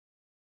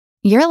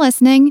You're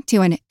listening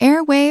to an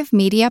Airwave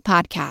Media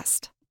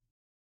Podcast.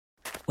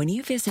 When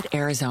you visit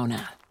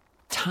Arizona,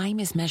 time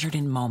is measured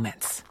in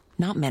moments,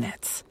 not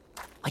minutes.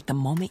 Like the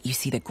moment you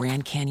see the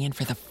Grand Canyon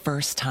for the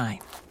first time.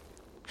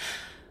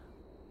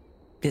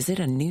 Visit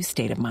a new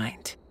state of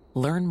mind.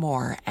 Learn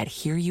more at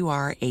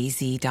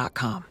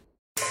hereyouareaz.com.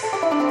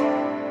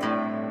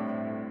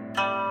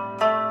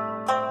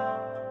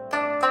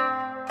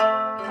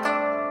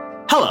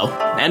 Hello,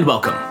 and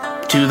welcome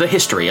to the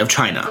History of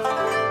China.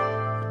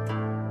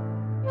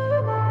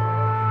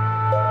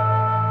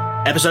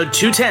 Episode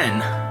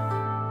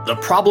 210, The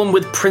Problem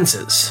with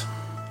Princes.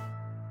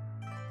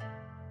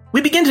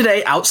 We begin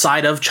today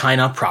outside of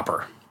China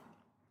proper.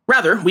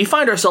 Rather, we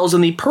find ourselves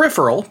in the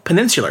peripheral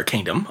peninsular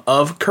kingdom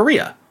of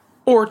Korea,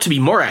 or to be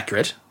more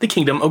accurate, the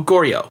kingdom of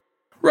Goryeo,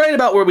 right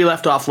about where we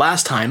left off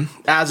last time,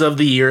 as of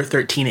the year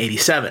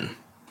 1387.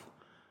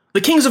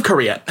 The kings of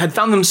Korea had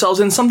found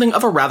themselves in something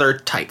of a rather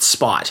tight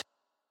spot.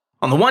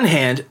 On the one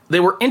hand, they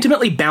were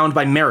intimately bound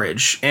by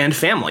marriage and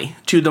family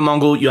to the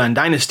Mongol Yuan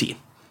dynasty,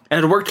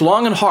 and had worked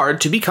long and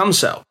hard to become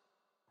so.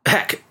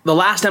 Heck, the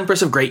last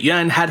empress of Great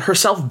Yuan had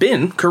herself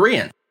been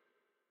Korean.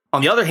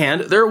 On the other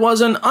hand, there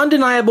was an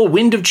undeniable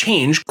wind of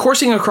change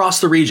coursing across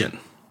the region,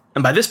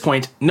 and by this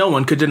point, no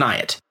one could deny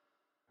it.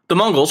 The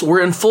Mongols were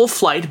in full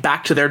flight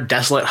back to their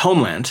desolate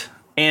homeland,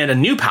 and a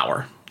new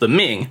power, the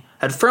Ming,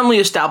 had firmly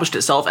established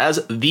itself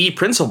as the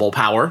principal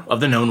power of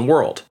the known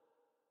world.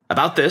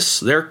 About this,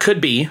 there could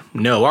be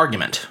no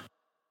argument.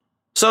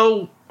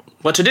 So,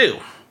 what to do?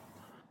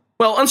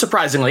 Well,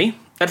 unsurprisingly,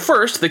 at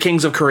first, the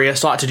kings of Korea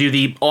sought to do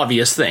the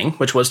obvious thing,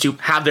 which was to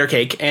have their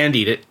cake and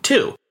eat it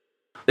too.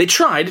 They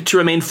tried to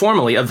remain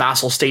formally a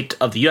vassal state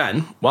of the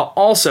Yuan, while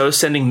also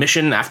sending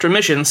mission after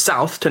mission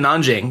south to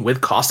Nanjing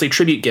with costly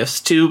tribute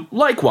gifts to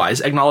likewise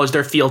acknowledge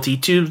their fealty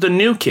to the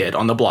new kid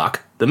on the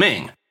block, the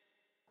Ming.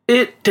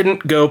 It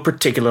didn't go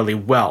particularly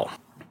well.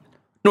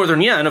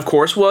 Northern Yuan, of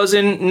course, was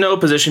in no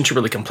position to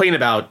really complain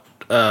about,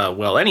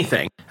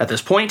 anything at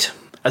this point,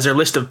 as their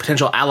list of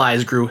potential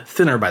allies grew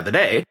thinner by the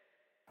day.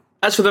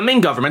 As for the Ming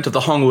government of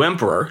the Hongwu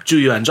Emperor,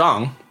 Zhu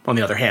Yuanzhang, on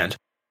the other hand,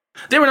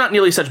 they were not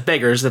nearly such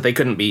beggars that they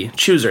couldn't be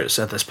choosers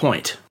at this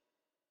point.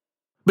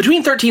 Between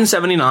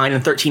 1379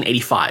 and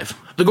 1385,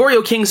 the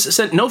Goryeo kings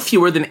sent no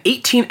fewer than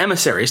 18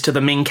 emissaries to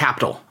the Ming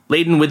capital,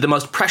 laden with the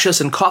most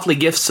precious and costly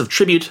gifts of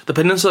tribute the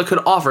peninsula could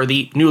offer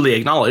the newly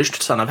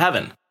acknowledged Son of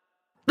Heaven.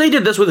 They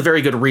did this with a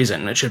very good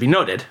reason, it should be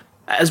noted,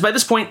 as by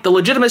this point the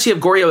legitimacy of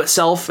Goryeo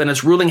itself and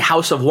its ruling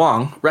House of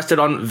Wang rested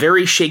on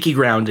very shaky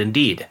ground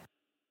indeed.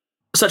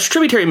 Such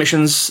tributary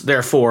missions,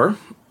 therefore,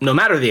 no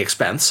matter the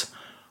expense,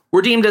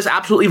 were deemed as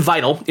absolutely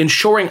vital in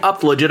shoring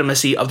up the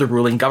legitimacy of the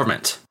ruling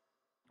government.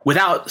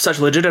 Without such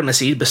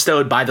legitimacy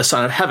bestowed by the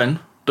Son of Heaven,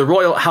 the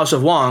royal House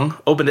of Wang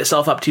opened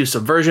itself up to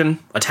subversion,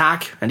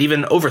 attack, and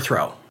even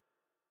overthrow.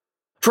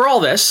 For all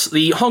this,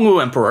 the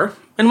Hongwu Emperor,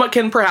 in what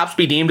can perhaps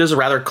be deemed as a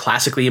rather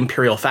classically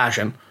imperial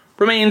fashion,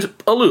 remained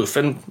aloof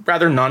and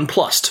rather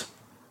nonplussed.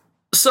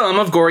 Some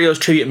of Goryeo's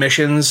tribute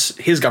missions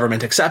his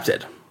government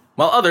accepted,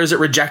 while others it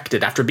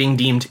rejected after being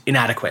deemed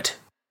inadequate.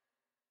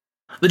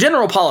 The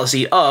general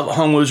policy of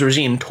Hongwu's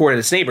regime toward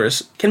its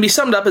neighbors can be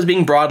summed up as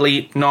being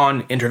broadly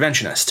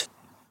non-interventionist.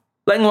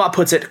 Langhua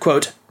puts it,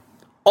 quote,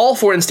 "All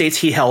foreign states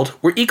he held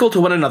were equal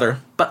to one another,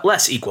 but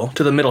less equal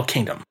to the Middle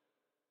Kingdom.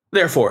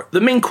 Therefore,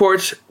 the Ming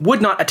court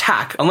would not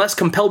attack unless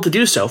compelled to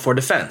do so for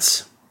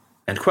defense."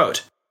 End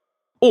quote.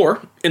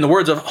 Or, in the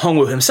words of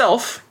Hongwu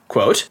himself,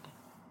 quote,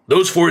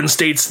 "Those foreign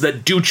states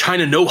that do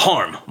China no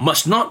harm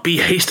must not be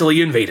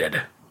hastily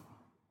invaded."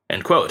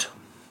 End quote.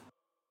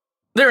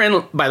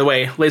 Therein, by the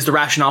way, lays the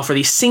rationale for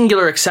the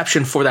singular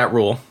exception for that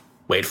rule.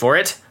 Wait for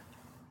it.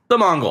 The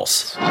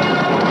Mongols.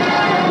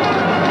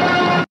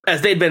 As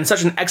they'd been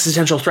such an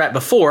existential threat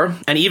before,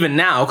 and even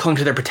now clung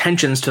to their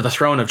pretensions to the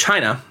throne of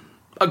China,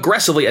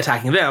 aggressively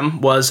attacking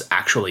them was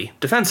actually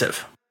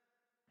defensive.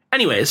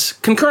 Anyways,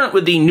 concurrent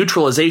with the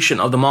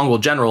neutralization of the Mongol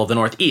general of the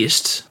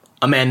northeast,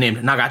 a man named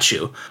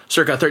Nagachu,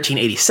 circa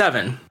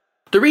 1387,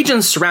 the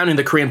regions surrounding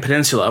the Korean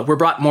peninsula were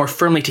brought more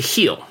firmly to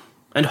heel,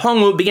 and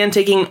Hongwu began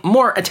taking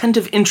more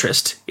attentive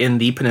interest in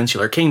the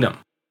peninsular kingdom.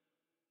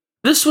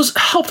 This was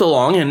helped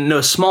along in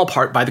no small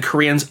part by the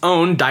Koreans'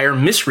 own dire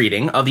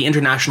misreading of the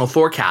international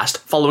forecast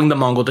following the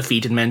Mongol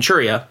defeat in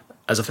Manchuria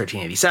as of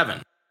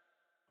 1387.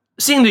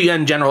 Seeing the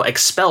Yuan general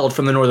expelled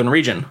from the northern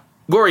region,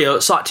 Goryeo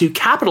sought to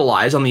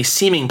capitalize on the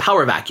seeming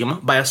power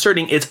vacuum by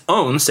asserting its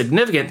own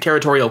significant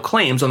territorial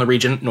claims on the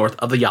region north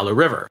of the Yalu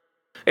River.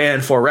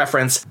 And for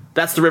reference,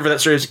 that's the river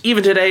that serves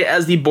even today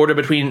as the border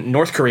between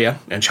North Korea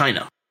and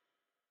China.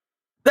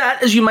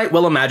 That, as you might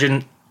well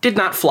imagine, did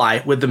not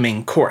fly with the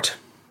Ming court.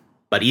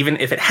 But even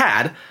if it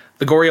had,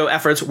 the Goryeo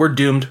efforts were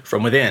doomed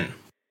from within.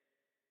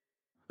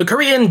 The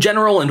Korean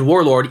general and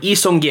warlord Yi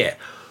Song-gye,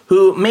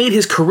 who made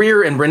his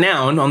career and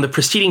renown on the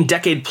preceding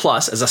decade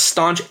plus as a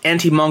staunch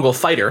anti-Mongol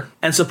fighter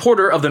and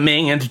supporter of the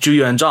Ming and Zhu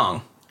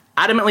Yuanzhang,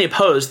 adamantly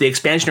opposed the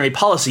expansionary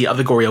policy of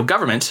the Goryeo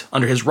government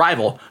under his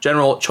rival,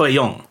 General Choi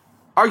Yong,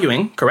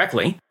 arguing,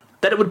 correctly,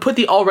 that it would put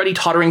the already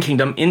tottering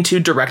kingdom into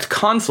direct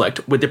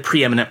conflict with the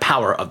preeminent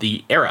power of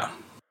the era.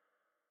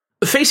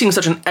 Facing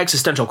such an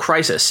existential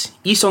crisis,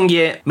 Yi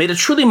Song-ye made a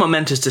truly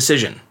momentous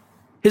decision.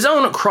 His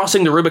own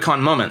crossing the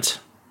Rubicon moment,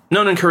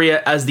 known in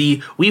Korea as the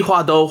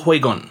Wihwa-do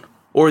Huigon,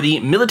 or the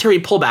military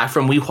pullback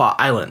from Wihwa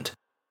Island.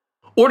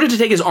 Ordered to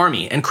take his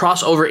army and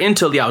cross over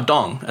into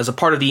Liaodong as a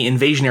part of the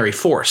invasionary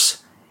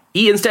force,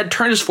 Yi instead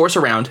turned his force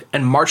around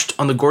and marched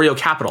on the Goryeo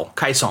capital,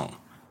 Kaesong.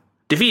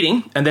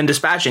 Defeating and then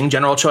dispatching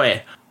General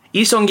Choi,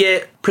 Yi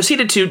Song-ye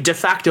proceeded to de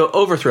facto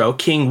overthrow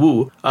King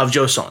Wu of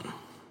Joseon.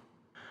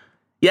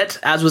 Yet,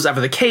 as was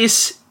ever the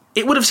case,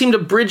 it would have seemed a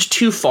bridge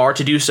too far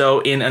to do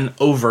so in an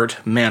overt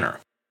manner.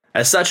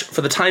 As such,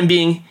 for the time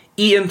being,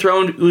 Yi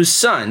enthroned Wu's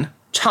son,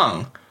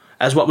 Chang,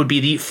 as what would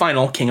be the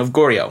final king of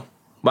Goryeo,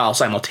 while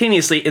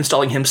simultaneously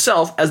installing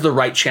himself as the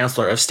right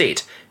chancellor of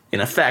state, in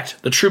effect,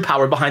 the true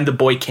power behind the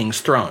boy king's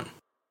throne.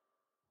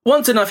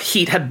 Once enough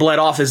heat had bled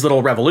off his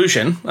little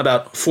revolution,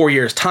 about 4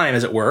 years' time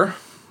as it were,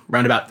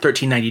 around about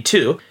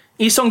 1392,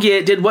 Yi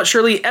Song-ye did what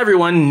surely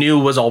everyone knew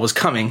was always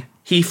coming.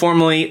 He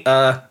formally,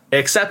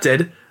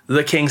 accepted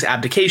the king's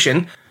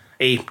abdication,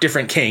 a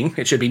different king,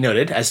 it should be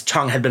noted, as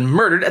Chang had been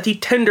murdered at the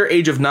tender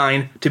age of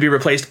 9 to be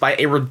replaced by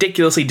a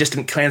ridiculously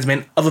distant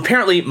clansman of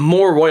apparently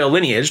more royal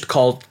lineage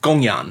called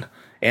Gongyan.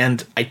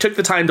 And I took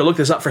the time to look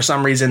this up for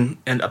some reason,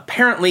 and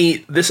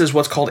apparently this is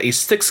what's called a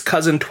sixth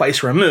cousin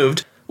twice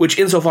removed, which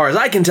insofar as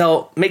I can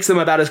tell, makes them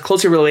about as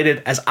closely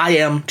related as I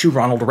am to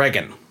Ronald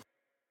Reagan.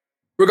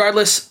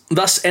 Regardless,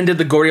 thus ended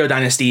the Goryeo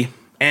dynasty,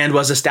 and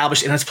was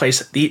established in its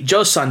place the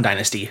Joseon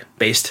dynasty,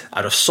 based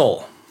out of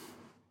Seoul.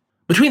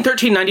 Between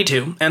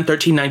 1392 and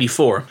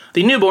 1394,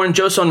 the newborn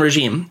Joseon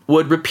regime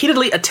would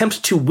repeatedly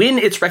attempt to win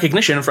its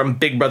recognition from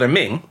Big Brother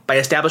Ming by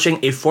establishing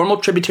a formal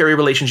tributary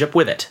relationship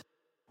with it.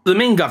 The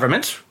Ming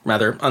government,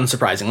 rather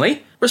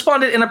unsurprisingly,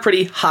 responded in a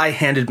pretty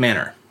high-handed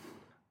manner.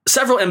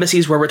 Several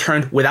embassies were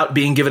returned without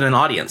being given an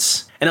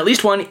audience, and at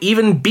least one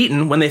even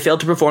beaten when they failed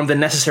to perform the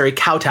necessary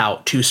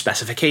kowtow to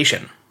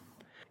specification.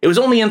 It was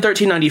only in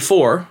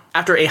 1394,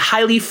 after a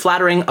highly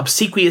flattering,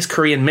 obsequious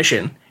Korean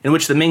mission, in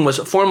which the Ming was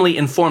formally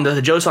informed that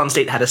the Joseon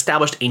state had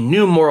established a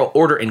new moral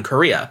order in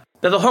Korea,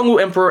 that the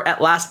Hongwu Emperor at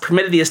last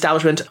permitted the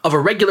establishment of a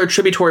regular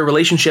tributary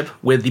relationship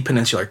with the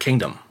Peninsular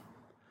Kingdom.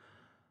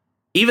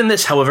 Even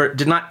this, however,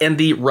 did not end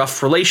the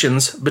rough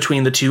relations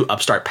between the two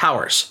upstart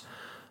powers.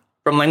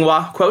 From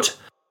Lenghua, quote,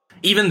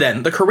 "Even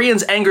then, the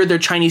Koreans angered their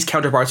Chinese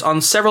counterparts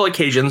on several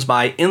occasions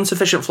by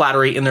insufficient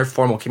flattery in their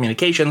formal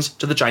communications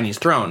to the Chinese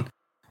throne,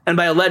 and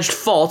by alleged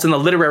faults in the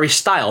literary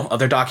style of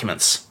their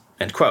documents."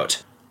 End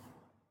quote.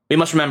 We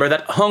must remember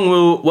that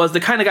Hongwu was the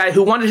kind of guy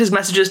who wanted his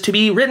messages to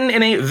be written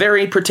in a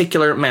very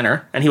particular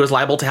manner, and he was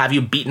liable to have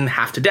you beaten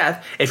half to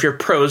death if your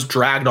prose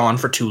dragged on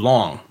for too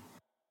long.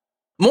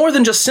 More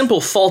than just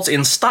simple faults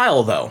in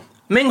style, though,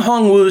 Ming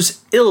Hongwu's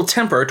ill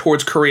temper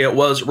towards Korea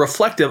was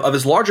reflective of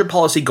his larger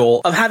policy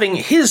goal of having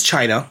his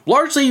China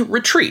largely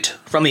retreat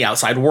from the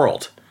outside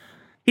world.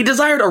 He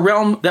desired a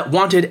realm that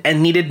wanted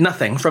and needed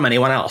nothing from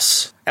anyone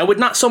else, and would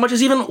not so much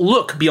as even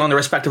look beyond the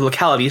respective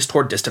localities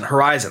toward distant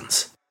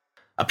horizons.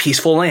 A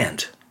peaceful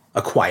land,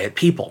 a quiet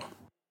people.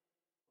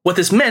 What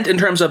this meant in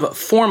terms of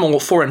formal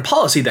foreign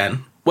policy,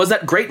 then, was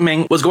that Great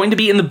Ming was going to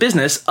be in the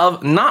business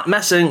of not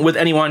messing with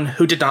anyone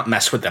who did not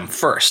mess with them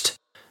first.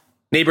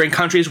 Neighboring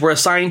countries were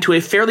assigned to a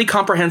fairly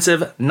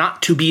comprehensive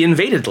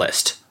not-to-be-invaded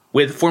list,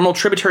 with formal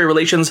tributary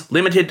relations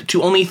limited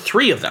to only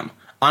 3 of them: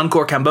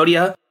 Angkor,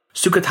 Cambodia,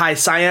 Sukhothai,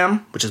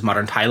 Siam, which is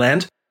modern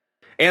Thailand,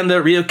 and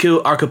the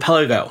Ryukyu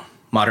Archipelago,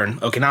 modern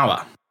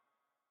Okinawa.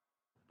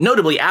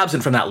 Notably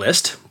absent from that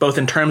list, both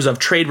in terms of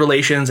trade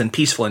relations and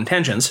peaceful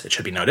intentions, it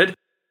should be noted,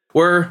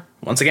 were,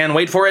 once again,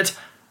 wait for it,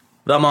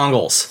 the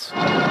Mongols.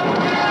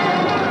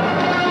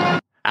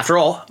 After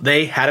all,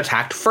 they had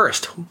attacked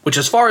first, which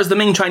as far as the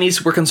Ming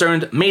Chinese were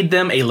concerned, made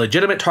them a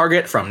legitimate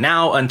target from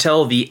now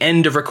until the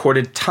end of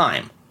recorded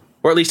time,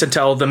 or at least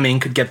until the Ming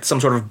could get some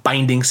sort of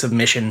binding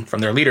submission from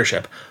their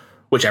leadership,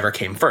 whichever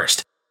came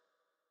first.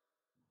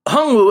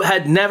 Hongwu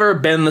had never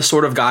been the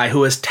sort of guy who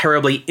was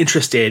terribly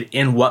interested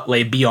in what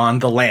lay beyond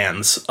the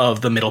lands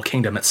of the Middle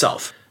Kingdom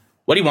itself.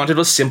 What he wanted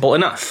was simple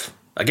enough.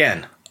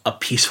 Again, a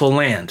peaceful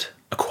land,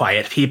 a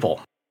quiet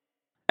people.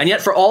 And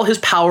yet for all his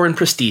power and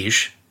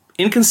prestige,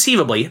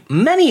 inconceivably,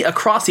 many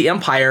across the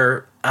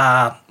empire,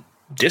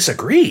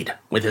 disagreed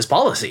with his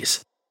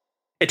policies.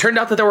 It turned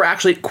out that there were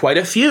actually quite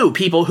a few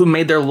people who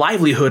made their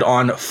livelihood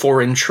on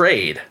foreign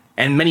trade,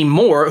 and many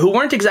more who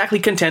weren't exactly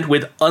content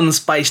with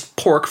unspiced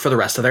pork for the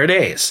rest of their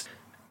days.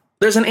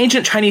 There's an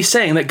ancient Chinese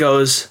saying that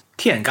goes,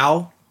 天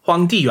高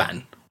皇帝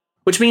远,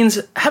 which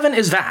means heaven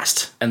is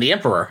vast, and the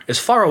emperor is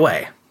far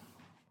away.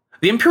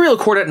 The imperial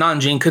court at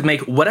Nanjing could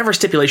make whatever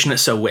stipulation it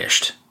so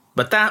wished,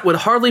 but that would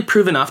hardly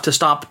prove enough to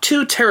stop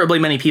too terribly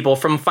many people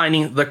from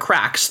finding the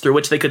cracks through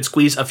which they could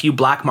squeeze a few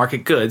black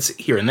market goods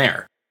here and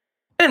there.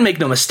 And make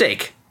no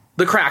mistake,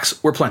 the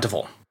cracks were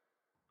plentiful.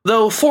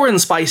 Though foreign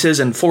spices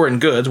and foreign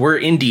goods were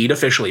indeed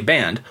officially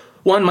banned,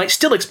 one might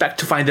still expect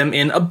to find them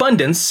in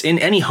abundance in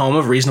any home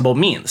of reasonable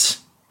means,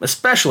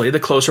 especially the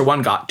closer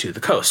one got to the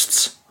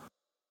coasts.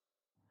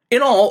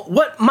 In all,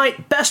 what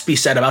might best be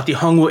said about the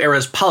Hongwu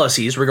era's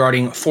policies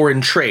regarding foreign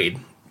trade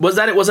was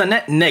that it was a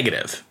net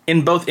negative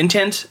in both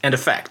intent and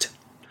effect.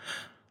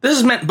 This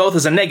is meant both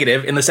as a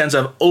negative in the sense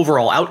of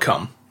overall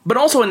outcome, but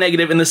also a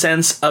negative in the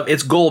sense of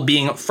its goal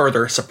being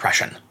further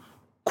suppression.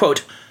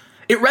 Quote,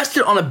 "It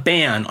rested on a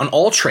ban on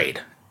all trade,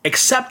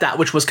 except that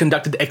which was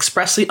conducted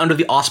expressly under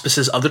the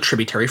auspices of the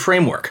tributary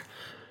framework.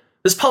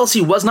 This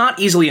policy was not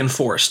easily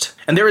enforced,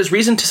 and there is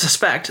reason to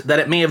suspect that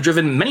it may have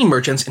driven many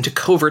merchants into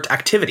covert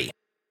activity.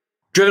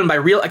 Driven by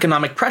real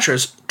economic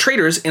pressures,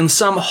 traders in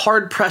some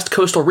hard-pressed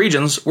coastal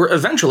regions were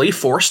eventually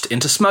forced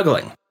into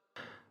smuggling.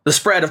 The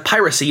spread of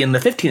piracy in the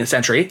 15th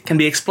century can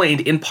be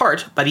explained in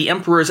part by the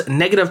emperor's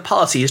negative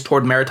policies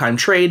toward maritime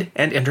trade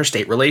and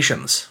interstate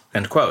relations."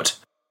 End quote.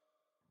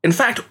 In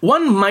fact,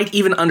 one might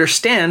even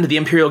understand the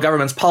imperial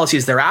government's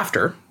policies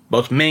thereafter,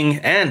 both Ming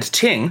and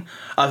Qing,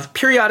 of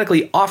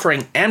periodically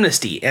offering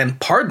amnesty and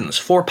pardons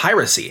for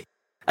piracy,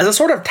 as a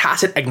sort of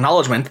tacit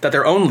acknowledgement that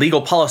their own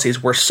legal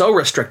policies were so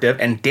restrictive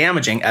and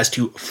damaging as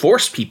to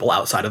force people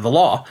outside of the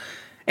law,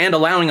 and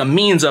allowing a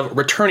means of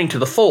returning to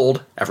the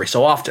fold every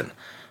so often.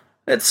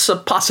 It's a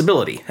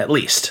possibility, at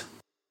least.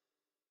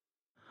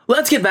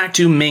 Let's get back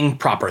to Ming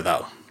proper,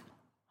 though.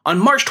 On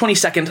March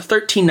 22nd,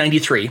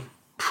 1393,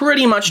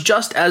 pretty much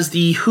just as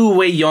the Hu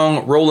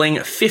Weiyong rolling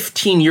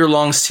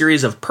 15-year-long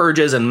series of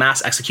purges and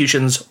mass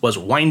executions was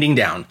winding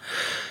down,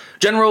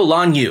 General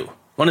Lan Yu,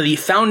 one of the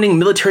founding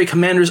military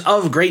commanders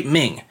of Great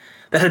Ming,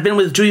 that had been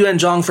with Zhu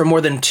Yuanzhang for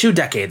more than 2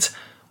 decades,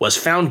 was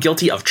found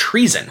guilty of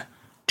treason,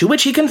 to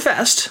which he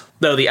confessed,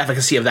 though the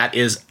efficacy of that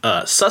is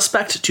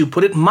suspect to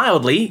put it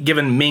mildly,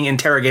 given Ming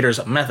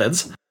interrogators'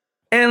 methods,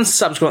 and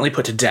subsequently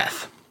put to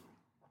death.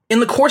 In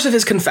the course of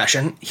his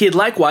confession, he had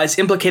likewise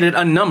implicated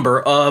a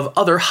number of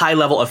other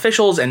high-level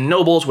officials and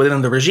nobles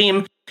within the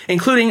regime,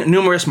 including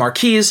numerous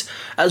marquises,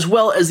 as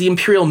well as the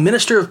imperial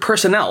minister of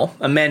personnel,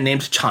 a man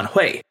named Chan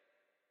Hui.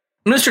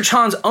 Minister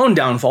Chan's own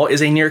downfall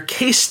is a near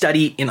case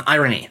study in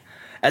irony,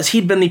 as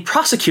he'd been the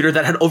prosecutor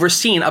that had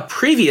overseen a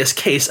previous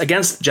case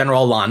against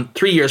General Lan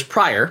 3 years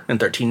prior, in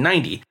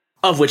 1390,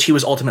 of which he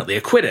was ultimately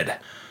acquitted.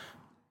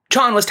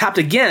 Chan was tapped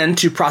again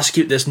to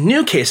prosecute this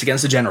new case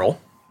against the general,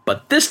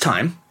 but this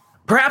time,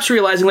 perhaps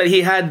realizing that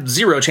he had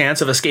zero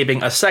chance of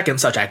escaping a second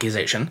such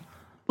accusation,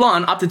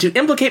 Lan opted to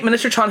implicate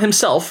Minister Chan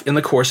himself in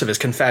the course of his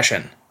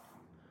confession.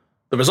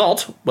 The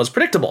result was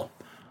predictable.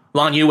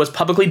 Lan Yu was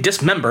publicly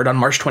dismembered on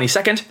March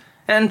 22nd,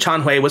 and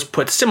Chan Hui was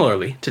put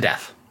similarly to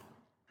death.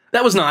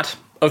 That was not,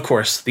 of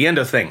course, the end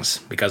of things,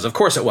 because of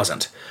course it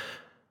wasn't.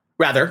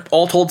 Rather,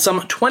 all told,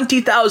 some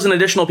 20,000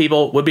 additional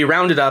people would be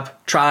rounded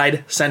up,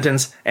 tried,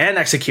 sentenced, and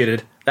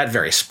executed that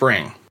very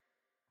spring.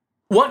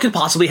 What could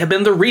possibly have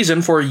been the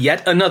reason for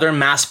yet another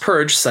mass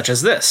purge such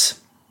as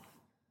this?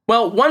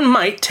 Well, one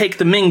might take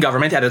the Ming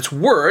government at its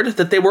word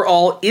that they were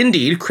all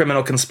indeed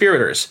criminal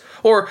conspirators,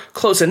 or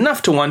close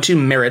enough to one to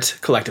merit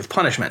collective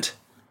punishment.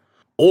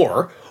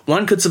 Or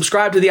one could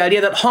subscribe to the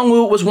idea that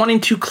Hongwu was wanting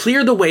to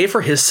clear the way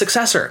for his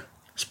successor,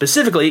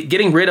 specifically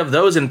getting rid of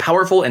those in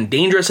powerful and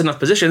dangerous enough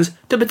positions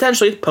to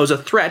potentially pose a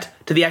threat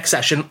to the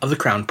accession of the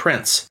crown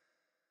prince.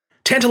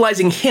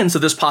 Tantalizing hints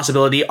of this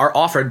possibility are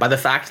offered by the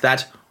fact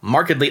that,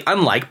 markedly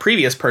unlike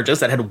previous purges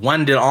that had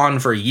wended on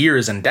for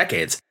years and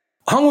decades,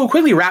 Hongwu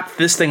quickly wrapped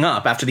this thing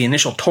up after the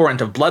initial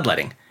torrent of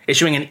bloodletting,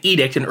 issuing an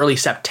edict in early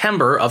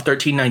September of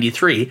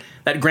 1393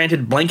 that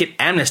granted blanket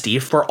amnesty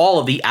for all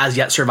of the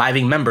as-yet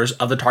surviving members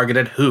of the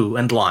targeted Hu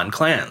and Lan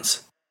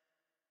clans.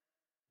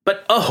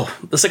 But oh,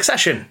 the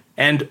succession,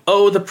 and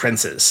oh, the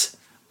princes.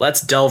 Let's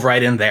delve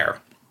right in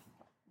there.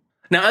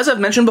 Now, as I've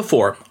mentioned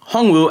before,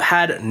 Hongwu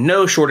had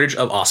no shortage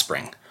of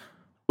offspring,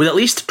 with at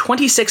least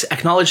 26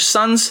 acknowledged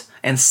sons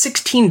and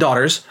 16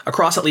 daughters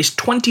across at least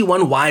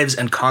 21 wives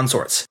and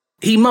consorts.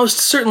 He most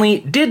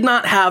certainly did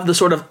not have the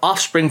sort of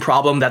offspring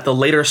problem that the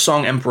later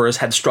Song emperors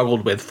had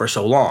struggled with for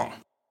so long.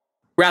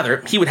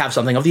 Rather, he would have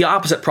something of the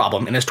opposite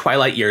problem in his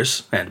twilight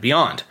years and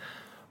beyond.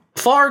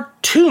 Far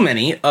too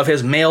many of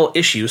his male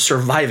issues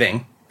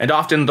surviving, and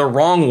often the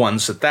wrong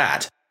ones at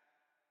that.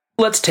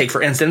 Let's take,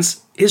 for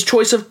instance, his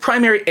choice of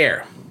primary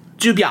heir,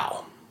 Zhu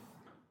Biao.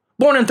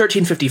 Born in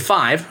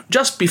 1355,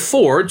 just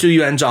before Zhu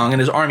Yuanzhang and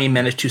his army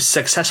managed to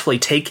successfully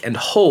take and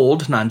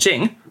hold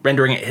Nanjing,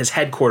 rendering it his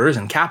headquarters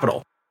and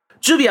capital,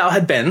 Zhu Biao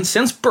had been,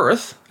 since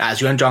birth, as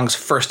Yuanzhang's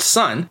first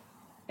son,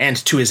 and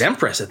to his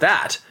empress at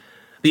that,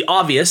 the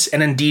obvious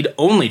and indeed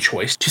only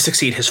choice to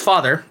succeed his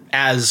father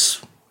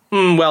as,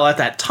 well, at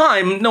that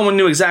time, no one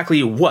knew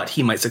exactly what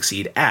he might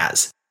succeed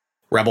as.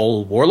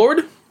 Rebel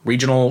warlord?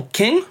 Regional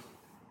king?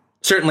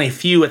 Certainly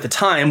few at the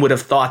time would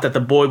have thought that the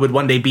boy would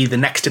one day be the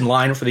next in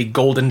line for the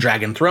golden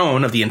dragon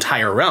throne of the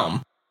entire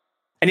realm.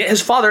 And yet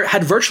his father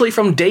had virtually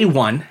from day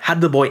one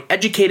had the boy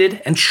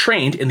educated and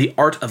trained in the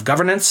art of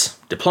governance,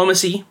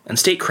 diplomacy, and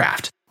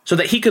statecraft, so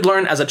that he could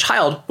learn as a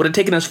child what had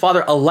taken his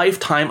father a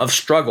lifetime of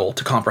struggle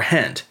to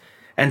comprehend,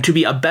 and to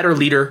be a better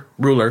leader,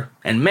 ruler,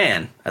 and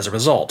man as a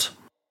result.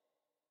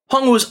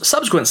 Hongwu's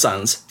subsequent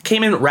sons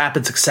came in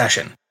rapid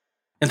succession.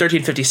 In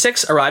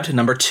 1356 arrived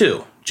number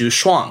 2, Zhu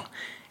Shuang.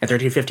 In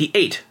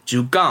 1358,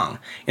 Zhu Gang.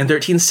 In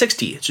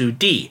 1360, Zhu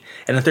Di.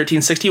 And in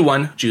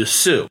 1361, Zhu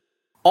Su.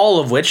 all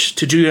of which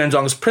to Zhu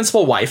Yuanzhang's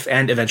principal wife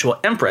and eventual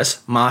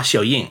empress, Ma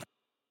Xiuying.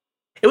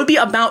 It would be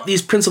about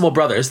these principal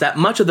brothers that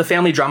much of the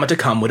family drama to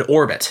come would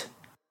orbit.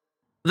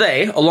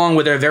 They, along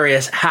with their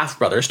various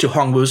half-brothers to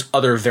Hongwu's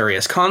other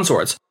various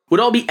consorts, would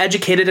all be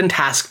educated and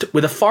tasked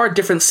with a far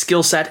different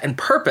skill set and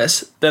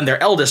purpose than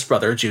their eldest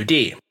brother, Zhu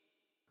Di.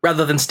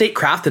 Rather than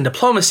statecraft and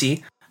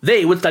diplomacy,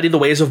 they would study the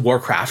ways of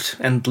warcraft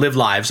and live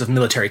lives of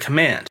military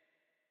command.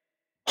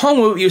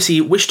 Hongwu, you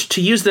see, wished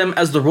to use them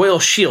as the royal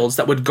shields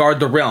that would guard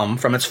the realm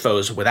from its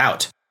foes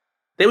without.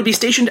 They would be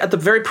stationed at the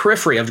very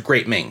periphery of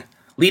Great Ming,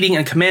 leading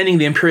and commanding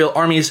the imperial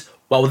armies,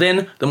 while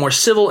within, the more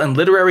civil and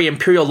literary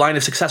imperial line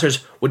of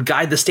successors would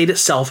guide the state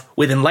itself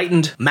with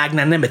enlightened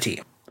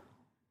magnanimity.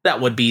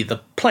 That would be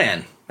the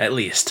plan, at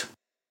least.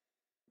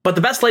 But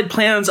the best-laid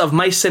plans of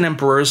mice and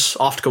emperors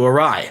oft go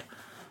awry.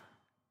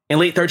 In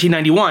late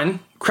 1391,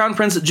 Crown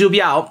Prince Zhu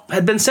Biao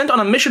had been sent on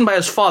a mission by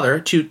his father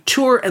to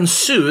tour and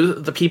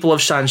soothe the people of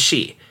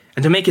Shanxi,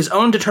 and to make his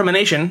own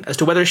determination as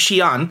to whether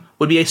Xi'an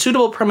would be a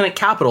suitable permanent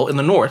capital in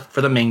the north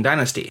for the Ming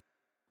dynasty.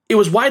 It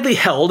was widely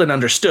held and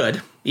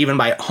understood, even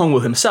by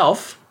Hongwu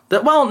himself,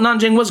 that while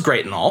Nanjing was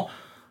great and all,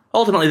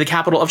 ultimately the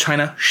capital of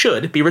China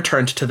should be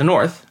returned to the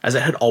north, as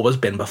it had always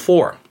been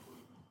before.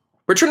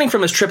 Returning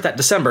from his trip that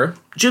December,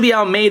 Zhu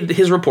Biao made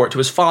his report to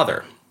his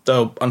father,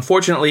 though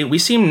unfortunately we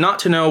seem not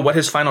to know what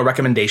his final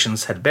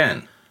recommendations had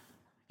been.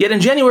 Yet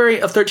in January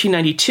of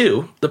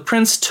 1392, the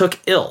prince took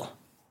ill.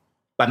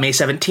 By May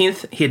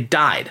 17th, he had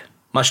died,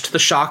 much to the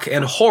shock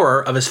and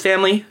horror of his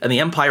family and the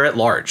empire at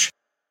large.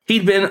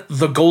 He'd been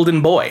the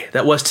golden boy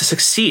that was to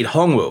succeed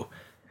Hongwu,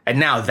 and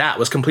now that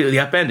was completely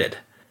upended.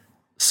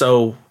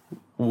 So,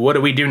 what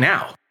do we do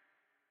now?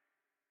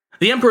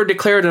 The emperor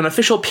declared an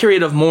official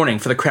period of mourning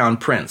for the crown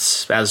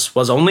prince, as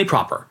was only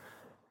proper.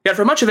 Yet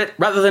for much of it,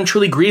 rather than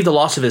truly grieve the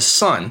loss of his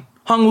son,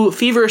 Hongwu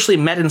feverishly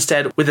met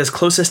instead with his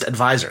closest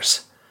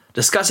advisors,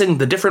 discussing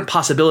the different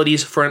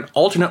possibilities for an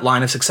alternate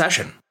line of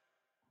succession.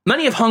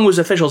 Many of Hongwu's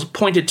officials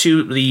pointed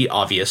to the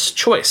obvious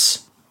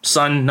choice,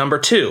 son number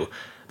 2,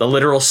 the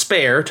literal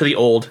spare to the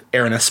old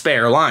heir and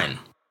spare line.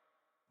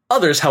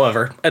 Others,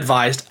 however,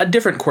 advised a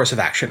different course of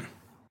action.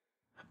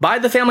 By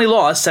the family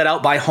laws set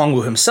out by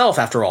Hongwu himself,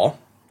 after all,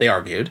 they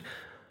argued,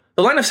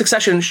 the line of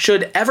succession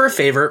should ever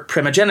favor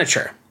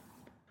primogeniture.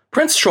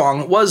 Prince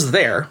Shuang was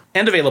there,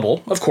 and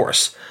available, of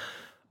course,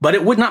 but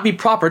it would not be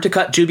proper to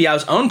cut Zhu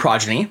Biao's own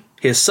progeny,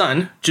 his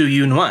son, Zhu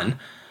Yunwen,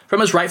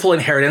 from his rightful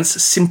inheritance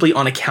simply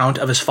on account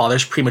of his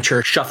father's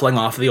premature shuffling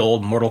off the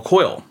old mortal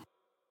coil.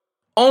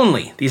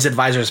 Only, these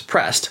advisors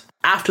pressed,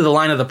 after the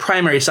line of the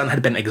primary son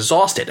had been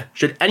exhausted,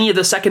 should any of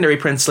the secondary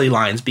princely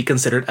lines be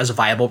considered as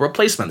viable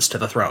replacements to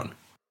the throne.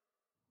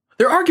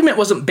 Their argument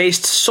wasn't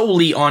based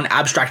solely on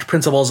abstract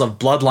principles of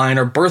bloodline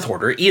or birth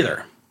order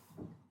either.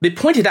 They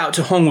pointed out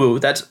to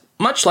Hongwu that,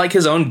 much like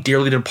his own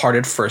dearly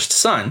departed first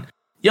son,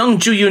 young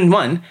Zhu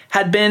Yunwen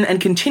had been and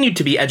continued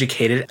to be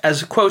educated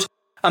as, quote,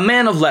 a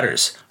man of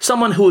letters,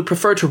 someone who would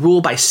prefer to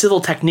rule by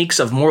civil techniques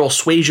of moral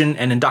suasion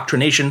and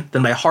indoctrination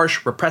than by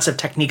harsh, repressive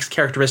techniques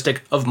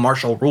characteristic of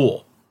martial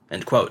rule,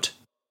 end quote.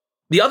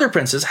 The other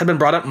princes had been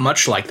brought up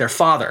much like their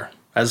father,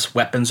 as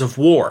weapons of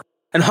war,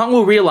 and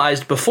Hongwu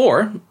realized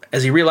before,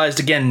 as he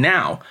realized again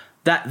now,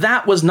 that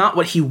that was not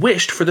what he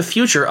wished for the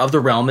future of the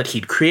realm that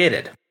he'd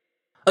created.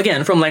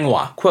 Again, from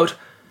Langhua, quote,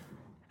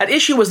 at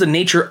issue was the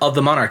nature of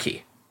the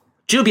monarchy.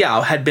 Zhu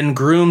Biao had been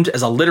groomed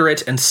as a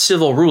literate and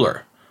civil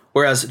ruler,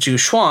 whereas Zhu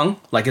Shuang,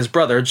 like his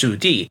brother Zhu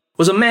Di,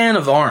 was a man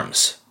of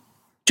arms.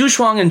 Zhu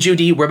Shuang and Zhu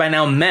Di were by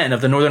now men of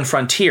the northern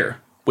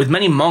frontier, with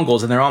many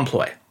Mongols in their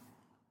employ.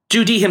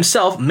 Zhu Di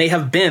himself may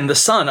have been the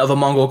son of a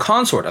Mongol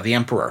consort of the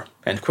emperor,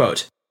 end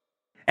quote.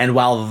 And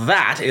while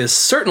that is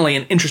certainly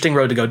an interesting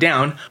road to go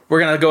down, we're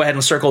going to go ahead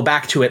and circle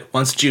back to it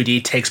once Zhu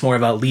Di takes more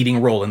of a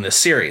leading role in this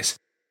series.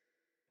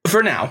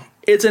 For now,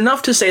 it's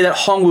enough to say that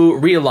Hongwu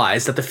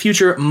realized that the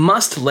future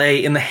must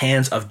lay in the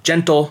hands of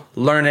gentle,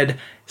 learned,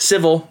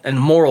 civil, and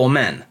moral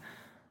men.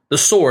 The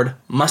sword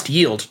must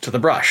yield to the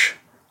brush.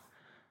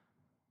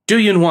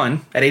 Zhu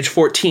Yunwen, at age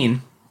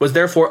 14, was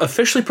therefore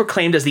officially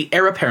proclaimed as the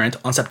heir apparent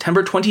on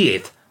September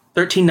 28,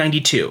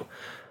 1392,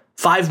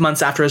 5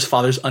 months after his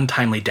father's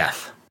untimely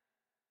death.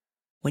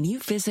 When you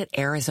visit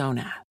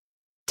Arizona,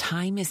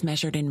 time is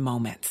measured in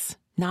moments,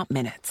 not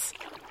minutes.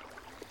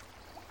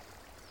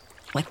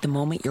 Like the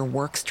moment your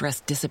work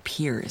stress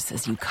disappears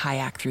as you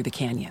kayak through the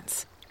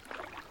canyons.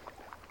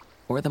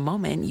 Or the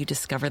moment you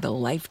discover the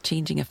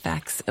life-changing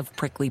effects of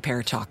prickly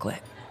pear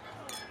chocolate.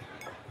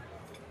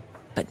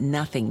 But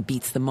nothing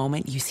beats the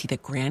moment you see the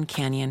Grand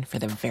Canyon for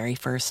the very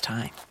first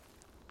time.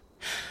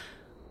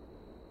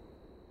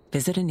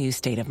 Visit a new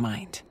state of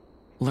mind.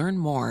 Learn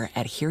more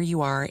at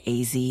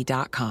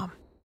hereyouareaz.com.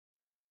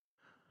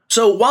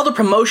 So while the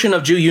promotion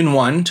of Zhu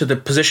Yunwen to the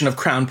position of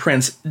crown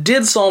prince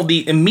did solve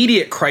the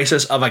immediate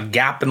crisis of a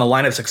gap in the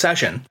line of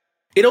succession,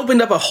 it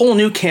opened up a whole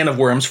new can of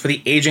worms for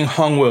the aging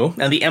Hongwu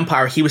and the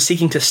empire he was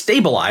seeking to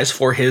stabilize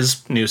for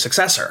his new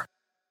successor.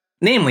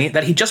 Namely,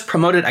 that he just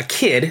promoted a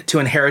kid to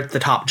inherit the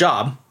top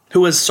job,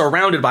 who was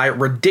surrounded by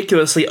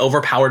ridiculously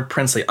overpowered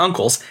princely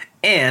uncles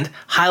and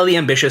highly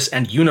ambitious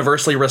and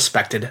universally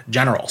respected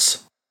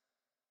generals.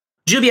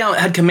 Zhu Biao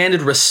had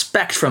commanded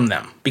respect from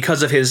them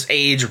because of his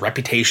age,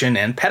 reputation,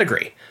 and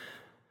pedigree.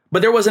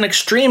 But there was an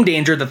extreme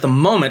danger that the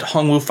moment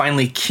Hongwu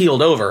finally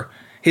keeled over,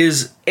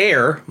 his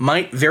heir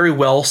might very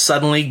well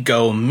suddenly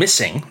go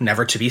missing,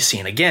 never to be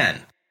seen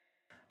again.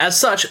 As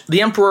such,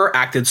 the emperor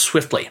acted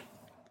swiftly.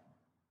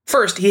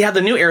 First, he had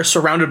the new heir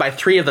surrounded by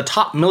 3 of the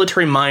top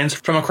military minds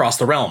from across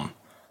the realm,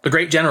 the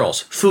great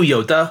generals Fu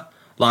Youde,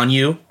 Lan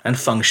Yu, and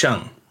Feng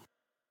Sheng.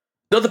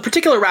 Though the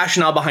particular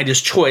rationale behind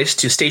his choice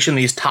to station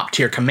these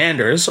top-tier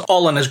commanders,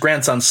 all on his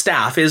grandson's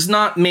staff, is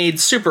not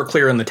made super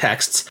clear in the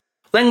texts,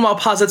 Langmuo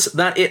posits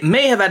that it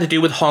may have had to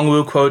do with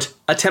Hongwu, quote,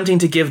 attempting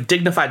to give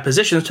dignified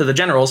positions to the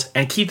generals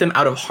and keep them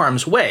out of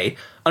harm's way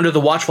under the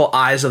watchful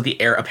eyes of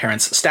the heir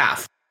apparent's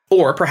staff.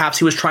 Or perhaps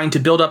he was trying to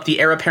build up the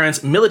heir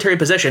apparent's military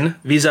position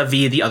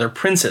vis-a-vis the other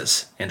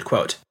princes, end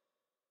quote.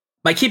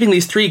 By keeping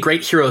these 3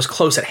 great heroes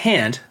close at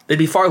hand, they'd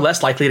be far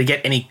less likely to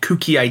get any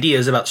kooky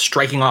ideas about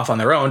striking off on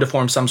their own to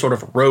form some sort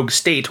of rogue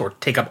state or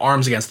take up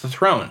arms against the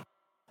throne.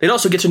 They'd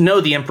also get to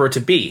know the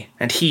emperor-to-be,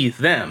 and he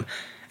them,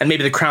 and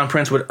maybe the crown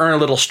prince would earn a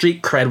little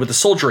street cred with the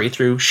soldiery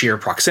through sheer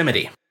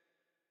proximity.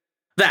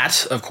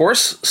 That, of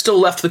course, still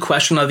left the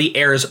question of the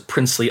heir's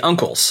princely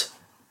uncles.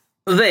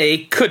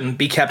 They couldn't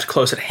be kept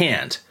close at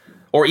hand,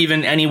 or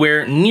even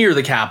anywhere near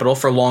the capital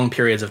for long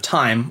periods of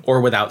time,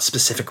 or without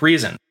specific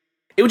reason.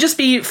 It would just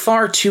be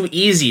far too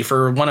easy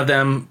for one of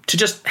them to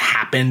just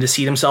happen to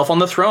seat himself on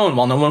the throne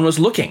while no one was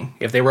looking,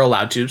 if they were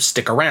allowed to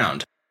stick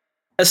around.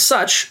 As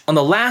such, on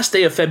the last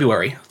day of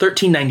February,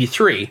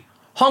 1393,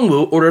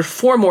 Hongwu ordered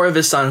 4 more of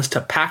his sons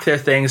to pack their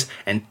things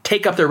and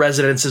take up their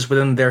residences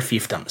within their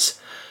fiefdoms.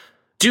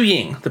 Zhu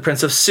Ying, the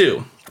Prince of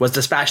Su, was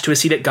dispatched to a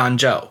seat at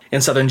Ganzhou,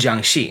 in southern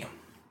Jiangxi.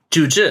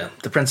 Zhu Zhi,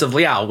 the Prince of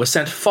Liao, was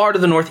sent far to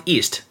the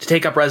northeast to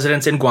take up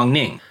residence in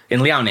Guangning, in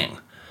Liaoning.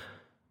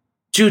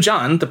 Zhu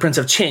Zhan, the Prince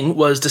of Qing,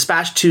 was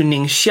dispatched to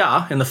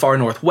Ningxia in the far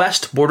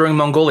northwest, bordering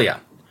Mongolia.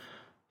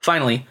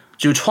 Finally,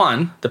 Zhu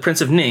Chuan, the Prince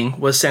of Ning,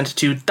 was sent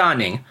to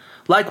Daning,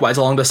 likewise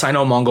along the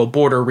Sino-Mongol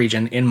border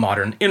region in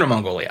modern Inner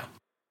Mongolia.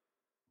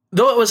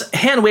 Though it was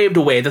hand-waved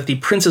away that the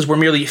princes were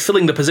merely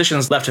filling the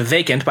positions left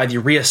vacant by the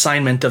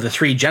reassignment of the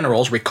 3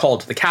 generals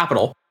recalled to the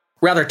capital,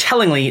 rather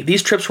tellingly,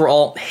 these trips were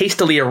all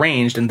hastily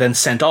arranged and then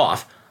sent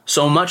off,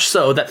 so much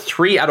so that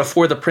 3 out of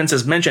 4 of the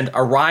princes mentioned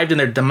arrived in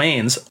their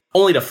domains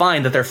only to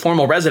find that their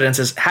formal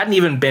residences hadn't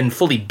even been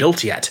fully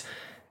built yet,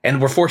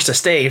 and were forced to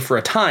stay for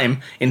a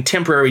time in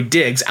temporary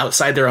digs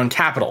outside their own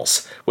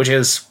capitals, which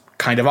is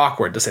kind of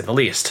awkward to say the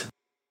least.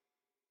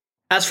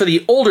 As for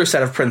the older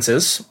set of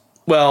princes,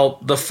 well,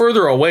 the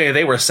further away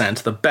they were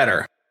sent, the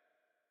better.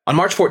 On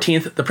March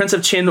 14th, the Prince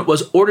of Qin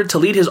was ordered to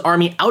lead his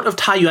army out of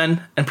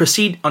Taiyuan and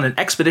proceed on an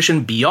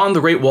expedition beyond the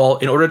Great Wall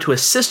in order to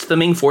assist the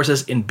Ming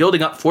forces in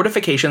building up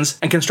fortifications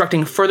and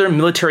constructing further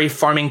military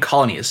farming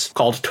colonies,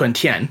 called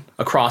Tuntian,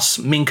 across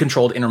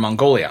Ming-controlled Inner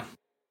Mongolia.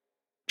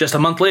 Just a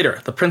month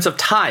later, the Prince of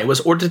Tai was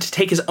ordered to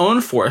take his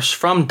own force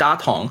from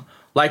Datong,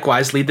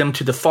 likewise lead them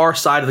to the far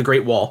side of the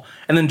Great Wall,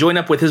 and then join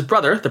up with his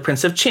brother, the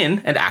Prince of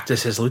Qin, and act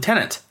as his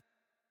lieutenant.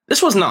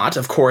 This was not,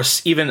 of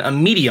course, even a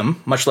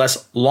medium, much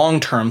less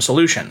long-term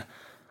solution,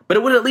 but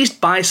it would at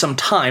least buy some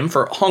time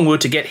for Hongwu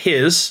to get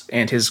his,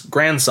 and his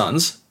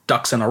grandsons,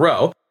 ducks in a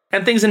row,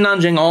 and things in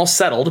Nanjing all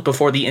settled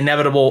before the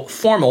inevitable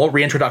formal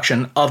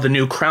reintroduction of the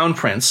new crown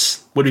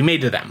prince would be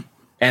made to them,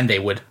 and they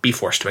would be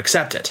forced to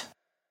accept it.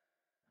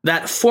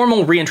 That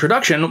formal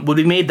reintroduction would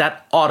be made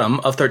that autumn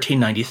of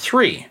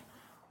 1393,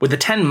 with the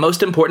 10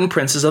 most important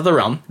princes of the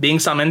realm being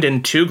summoned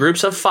in 2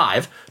 groups of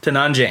 5 to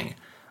Nanjing,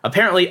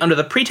 apparently under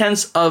the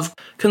pretense of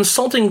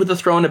consulting with the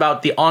throne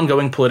about the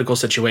ongoing political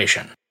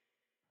situation.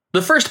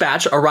 The first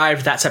batch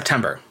arrived that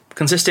September,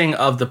 consisting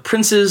of the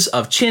princes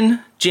of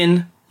Qin,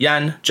 Jin,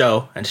 Yan,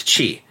 Zhou, and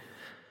Qi,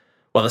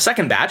 while the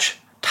second batch,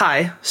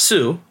 Tai,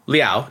 Su,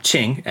 Liao,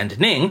 Qing, and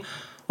Ning,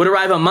 would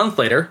arrive a month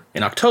later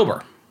in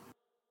October.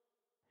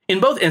 In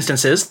both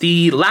instances,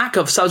 the lack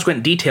of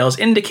subsequent details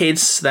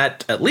indicates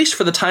that, at least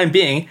for the time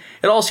being,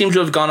 it all seemed to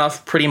have gone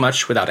off pretty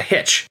much without a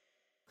hitch.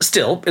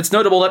 Still, it's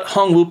notable that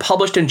Hongwu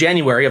published in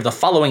January of the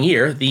following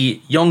year the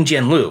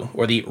Yongjianlu,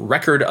 or the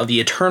Record of the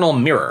Eternal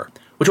Mirror,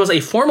 which was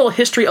a formal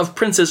history of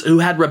princes who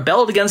had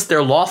rebelled against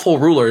their lawful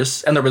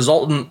rulers and the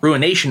resultant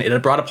ruination it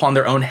had brought upon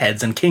their own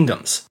heads and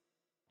kingdoms.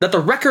 That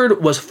the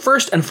record was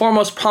first and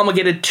foremost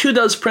promulgated to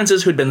those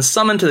princes who had been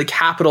summoned to the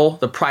capital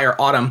the prior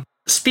autumn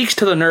speaks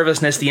to the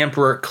nervousness the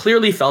emperor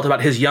clearly felt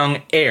about his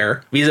young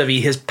heir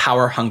vis-a-vis his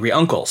power-hungry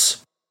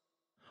uncles.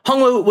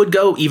 Hongwu would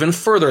go even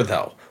further,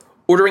 though,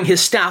 ordering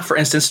his staff, for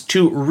instance,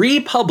 to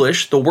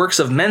republish the works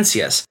of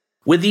Mencius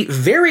with the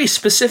very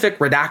specific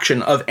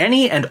redaction of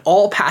any and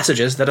all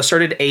passages that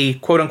asserted a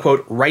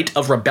quote-unquote right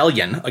of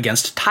rebellion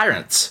against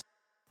tyrants.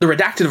 The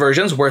redacted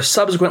versions were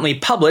subsequently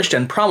published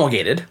and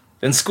promulgated,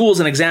 and schools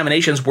and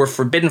examinations were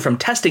forbidden from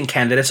testing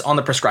candidates on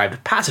the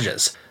prescribed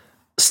passages.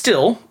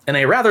 Still, in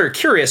a rather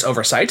curious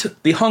oversight,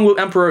 the Hongwu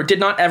emperor did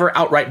not ever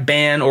outright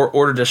ban or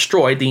order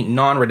destroyed the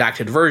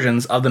non-redacted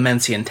versions of the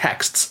Mencian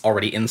texts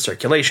already in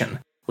circulation,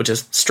 which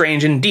is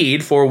strange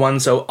indeed for one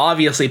so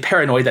obviously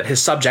paranoid that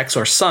his subjects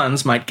or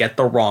sons might get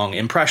the wrong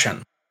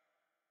impression.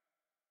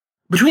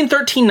 Between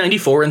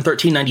 1394 and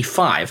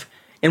 1395,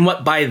 in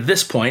what by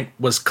this point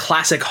was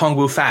classic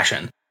Hongwu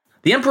fashion,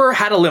 the emperor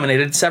had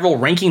eliminated several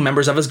ranking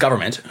members of his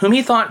government whom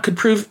he thought could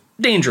prove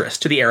dangerous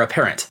to the heir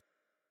apparent.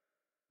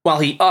 While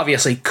he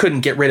obviously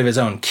couldn't get rid of his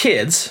own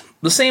kids,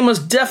 the same was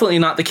definitely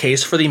not the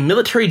case for the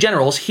military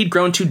generals he'd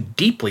grown to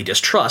deeply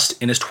distrust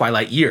in his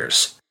twilight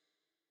years.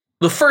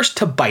 The first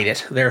to bite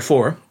it,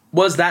 therefore,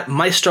 was that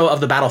maestro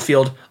of the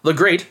battlefield, the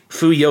great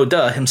Fu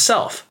Youde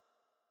himself.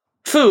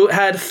 Fu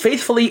had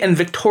faithfully and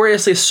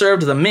victoriously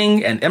served the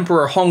Ming and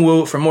Emperor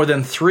Hongwu for more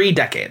than 3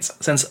 decades,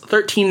 since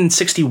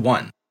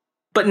 1361.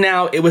 But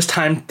now it was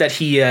time that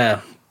he,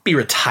 be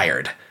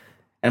retired.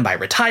 And by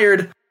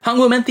retired,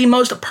 Hongwu meant the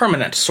most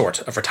permanent sort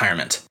of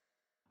retirement.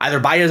 Either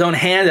by his own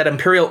hand at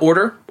imperial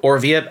order, or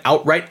via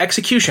outright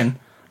execution,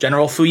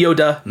 General Fu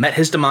Youde met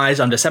his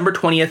demise on December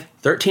 20th,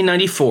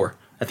 1394,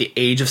 at the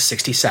age of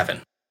 67.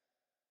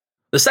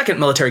 The second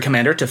military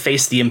commander to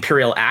face the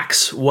imperial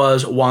axe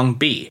was Wang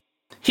Bi.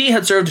 He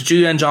had served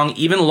Zhuyanzhang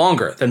even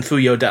longer than Fu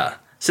Youde,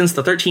 since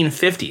the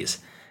 1350s,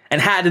 and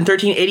had in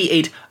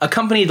 1388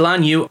 accompanied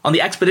Lan Yu on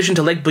the expedition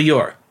to Lake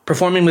Buyur,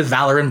 performing with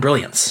valor and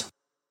brilliance.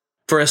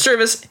 For his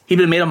service, he'd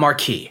been made a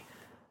marquis,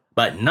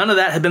 but none of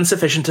that had been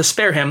sufficient to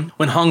spare him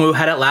when Hongwu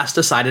had at last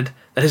decided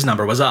that his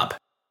number was up.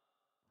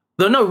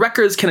 Though no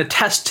records can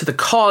attest to the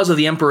cause of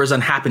the emperor's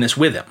unhappiness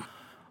with him,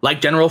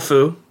 like General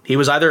Fu, he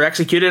was either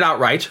executed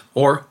outright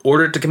or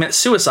ordered to commit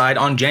suicide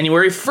on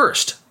January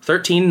 1st,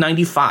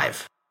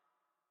 1395.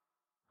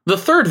 The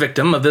third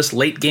victim of this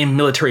late-game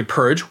military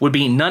purge would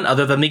be none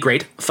other than the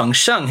great Feng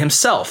Sheng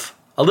himself,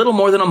 a little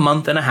more than a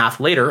month and a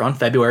half later on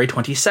February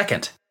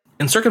 22nd,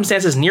 in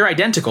circumstances near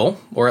identical,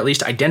 or at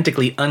least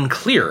identically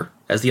unclear,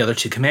 as the other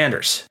two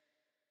commanders.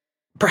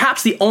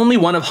 Perhaps the only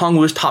one of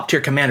Hongwu's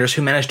top-tier commanders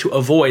who managed to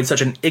avoid such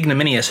an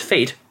ignominious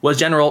fate was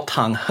General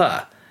Tang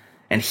He,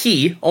 and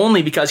he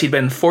only because he'd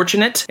been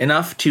fortunate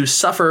enough to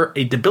suffer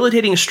a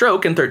debilitating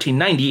stroke in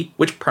 1390,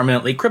 which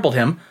permanently crippled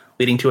him,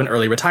 leading to an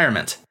early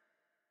retirement.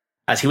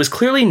 As he was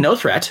clearly no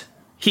threat,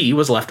 he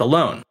was left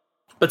alone,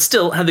 but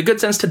still had the good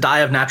sense to die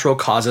of natural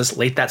causes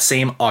late that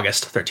same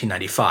August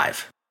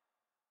 1395.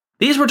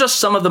 These were just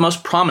some of the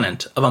most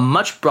prominent of a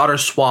much broader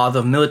swath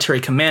of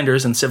military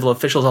commanders and civil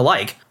officials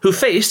alike who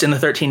faced in the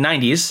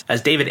 1390s,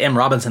 as David M.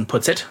 Robinson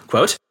puts it,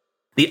 quote,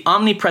 the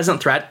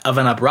omnipresent threat of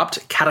an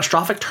abrupt,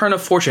 catastrophic turn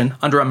of fortune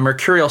under a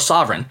mercurial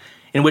sovereign,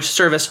 in which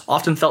service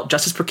often felt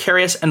just as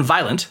precarious and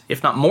violent,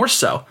 if not more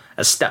so,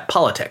 as steppe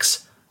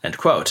politics, end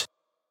quote.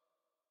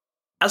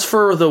 As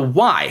for the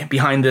why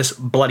behind this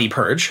bloody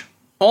purge,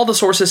 all the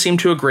sources seem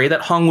to agree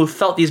that Hongwu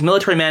felt these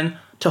military men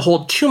to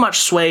hold too much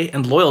sway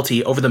and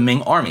loyalty over the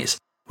Ming armies,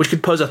 which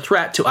could pose a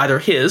threat to either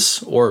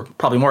his, or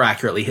probably more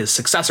accurately his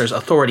successor's,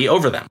 authority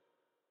over them.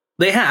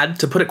 They had,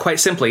 to put it quite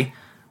simply,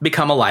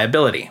 become a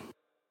liability.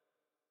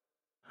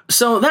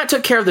 So that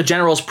took care of the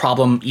general's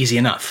problem easy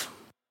enough.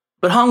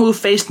 But Hongwu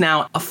faced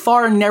now a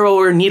far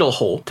narrower needle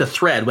hole to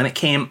thread when it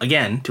came,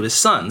 again, to his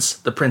sons,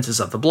 the princes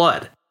of the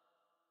blood.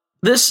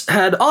 This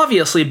had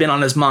obviously been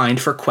on his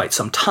mind for quite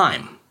some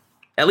time,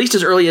 at least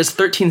as early as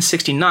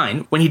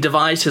 1369, when he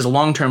devised his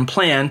long-term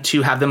plan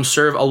to have them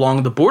serve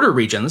along the border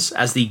regions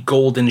as the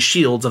golden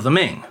shields of the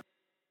Ming.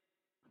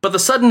 But the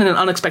sudden and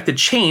unexpected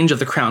change of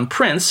the crown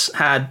prince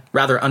had,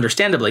 rather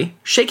understandably,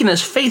 shaken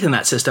his faith in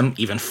that system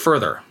even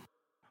further.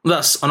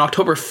 Thus, on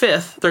October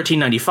 5th,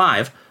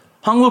 1395,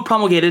 Hongwu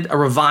promulgated a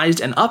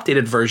revised and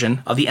updated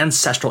version of the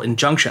ancestral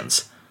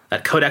injunctions,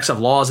 that codex of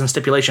laws and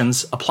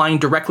stipulations applying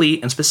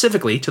directly and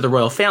specifically to the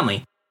royal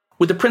family,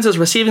 with the princes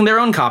receiving their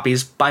own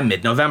copies by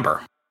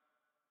mid-November.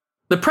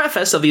 The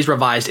preface of these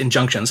revised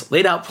injunctions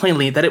laid out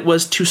plainly that it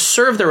was to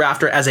serve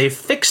thereafter as a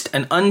fixed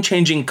and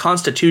unchanging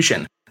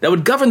constitution that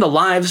would govern the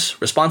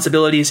lives,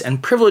 responsibilities,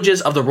 and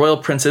privileges of the royal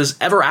princes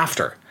ever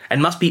after,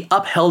 and must be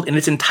upheld in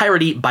its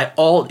entirety by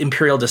all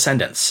imperial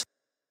descendants.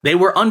 They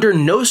were under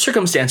no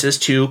circumstances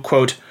to,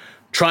 quote,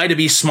 try to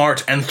be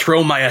smart and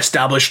throw my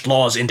established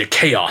laws into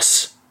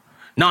chaos.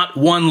 Not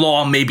one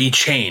law may be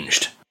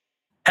changed.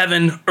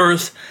 Heaven,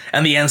 earth,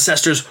 and the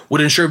ancestors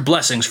would ensure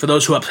blessings for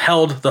those who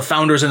upheld the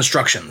founder's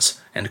instructions,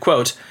 end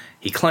quote,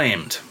 he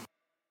claimed.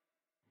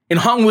 In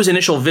Hongwu's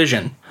initial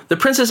vision, the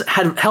princes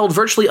had held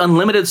virtually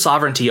unlimited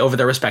sovereignty over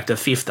their respective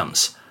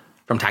fiefdoms,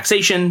 from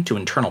taxation to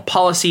internal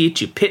policy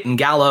to pit and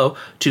gallows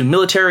to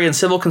military and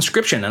civil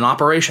conscription and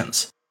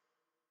operations.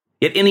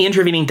 Yet in the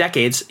intervening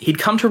decades, he'd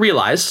come to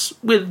realize,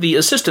 with the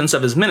assistance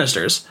of his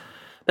ministers,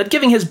 that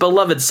giving his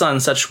beloved son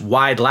such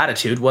wide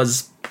latitude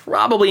was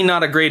probably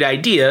not a great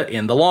idea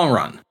in the long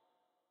run.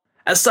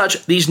 As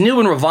such, these new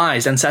and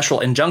revised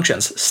ancestral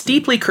injunctions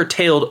steeply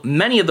curtailed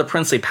many of the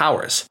princely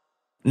powers.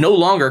 No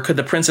longer could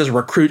the princes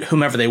recruit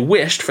whomever they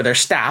wished for their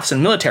staffs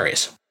and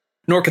militaries,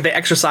 nor could they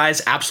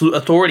exercise absolute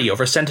authority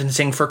over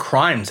sentencing for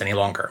crimes any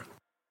longer.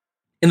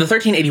 In the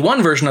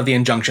 1381 version of the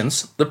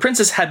injunctions, the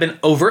princes had been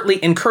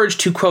overtly encouraged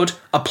to, quote,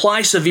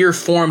 apply severe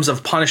forms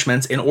of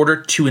punishments in order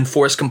to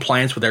enforce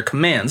compliance with their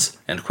commands,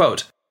 end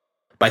quote.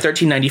 By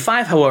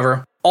 1395,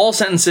 however, all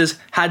sentences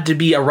had to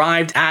be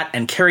arrived at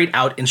and carried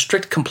out in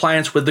strict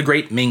compliance with the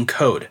Great Ming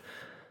Code.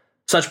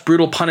 Such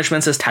brutal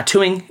punishments as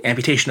tattooing,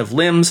 amputation of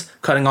limbs,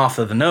 cutting off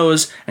of the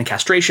nose, and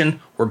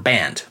castration were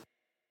banned.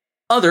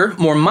 Other,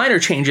 more minor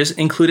changes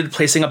included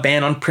placing a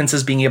ban on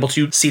princes being able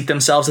to seat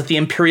themselves at the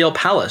imperial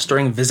palace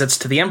during visits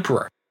to the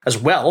emperor, as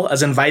well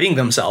as inviting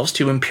themselves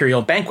to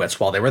imperial banquets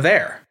while they were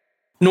there.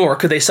 Nor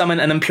could they summon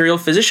an imperial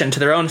physician to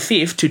their own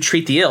fief to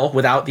treat the ill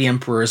without the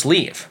emperor's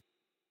leave.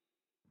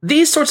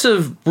 These sorts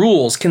of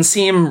rules can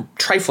seem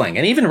trifling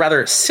and even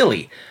rather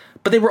silly,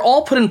 but they were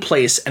all put in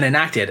place and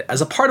enacted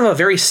as a part of a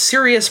very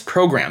serious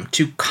program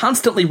to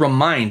constantly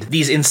remind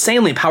these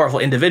insanely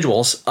powerful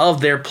individuals of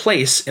their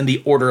place in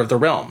the order of the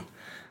realm,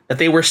 that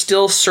they were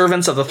still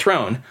servants of the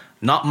throne,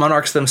 not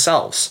monarchs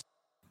themselves.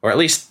 Or at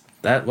least,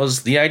 that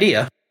was the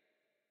idea.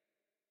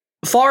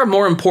 Far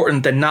more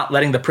important than not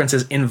letting the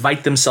princes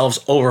invite themselves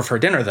over for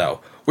dinner,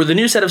 though, were the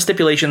new set of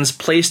stipulations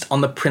placed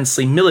on the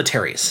princely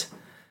militaries.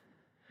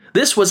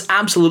 This was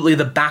absolutely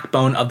the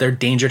backbone of their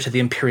danger to the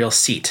imperial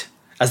seat,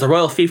 as the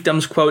royal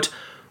fiefdoms, quote,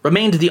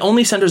 remained the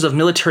only centers of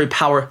military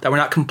power that were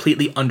not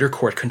completely under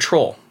court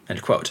control,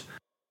 end quote.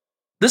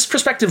 This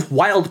prospective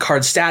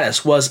wildcard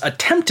status was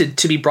attempted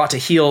to be brought to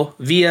heel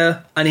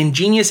via an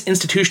ingenious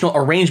institutional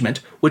arrangement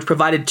which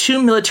provided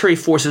 2 military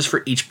forces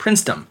for each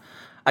princedom,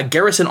 a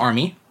garrison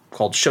army,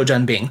 called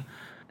Shoujanbing,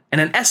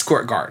 and an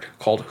escort guard,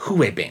 called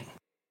Huweibing.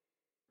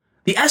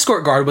 The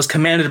escort guard was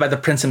commanded by the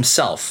prince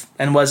himself,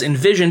 and was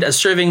envisioned as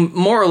serving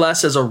more or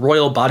less as a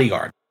royal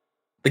bodyguard.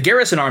 The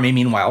garrison army,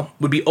 meanwhile,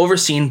 would be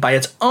overseen by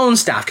its own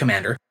staff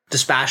commander,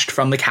 dispatched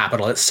from the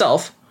capital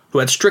itself, who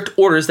had strict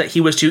orders that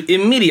he was to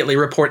immediately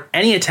report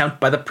any attempt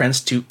by the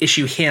prince to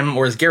issue him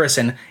or his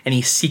garrison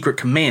any secret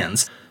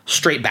commands,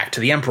 straight back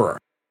to the emperor.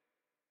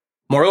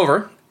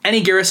 Moreover,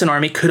 any garrison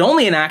army could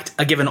only enact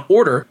a given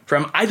order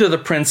from either the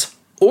prince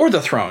or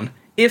the throne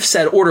if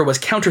said order was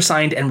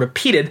countersigned and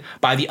repeated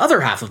by the other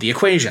half of the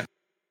equation.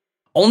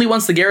 Only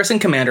once the garrison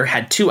commander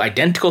had 2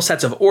 identical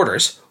sets of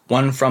orders,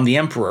 one from the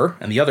emperor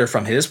and the other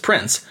from his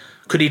prince,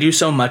 could he do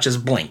so much as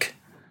blink.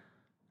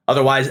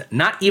 Otherwise,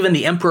 not even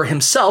the emperor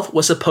himself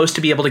was supposed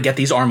to be able to get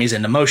these armies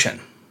into motion.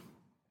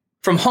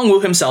 From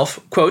Hongwu himself,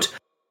 quote,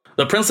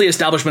 the princely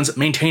establishments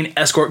maintain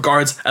escort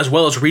guards as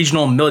well as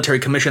regional military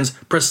commissions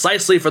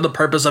precisely for the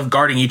purpose of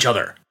guarding each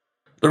other.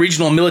 The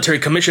regional military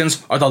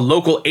commissions are the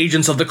local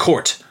agents of the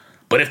court,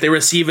 but if they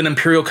receive an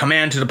imperial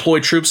command to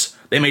deploy troops,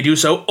 they may do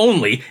so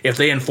only if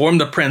they inform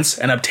the prince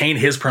and obtain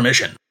his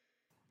permission.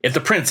 If the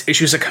prince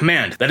issues a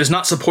command that is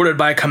not supported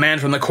by a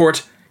command from the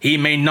court, he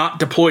may not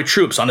deploy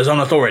troops on his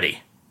own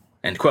authority.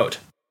 End quote.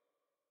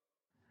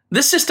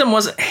 This system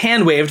was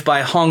hand-waved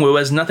by Hongwu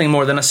as nothing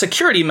more than a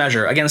security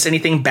measure against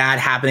anything bad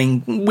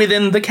happening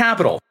within the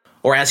capital,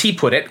 or as he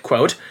put it,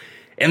 quote,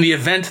 in the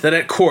event that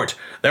at court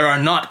there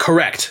are not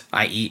correct,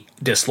 i.e.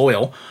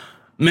 disloyal,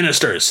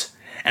 ministers,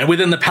 and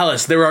within the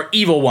palace there are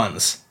evil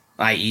ones,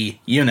 i.e.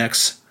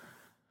 eunuchs,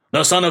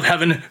 the Son of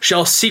Heaven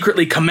shall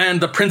secretly command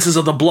the princes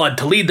of the blood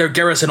to lead their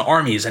garrison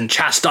armies and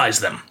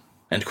chastise them,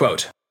 end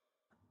quote.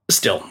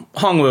 Still,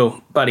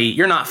 Hongwu, buddy,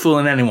 you're not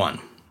fooling anyone.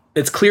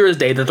 It's clear as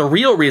day that the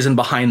real reason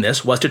behind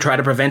this was to try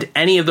to prevent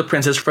any of the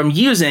princes from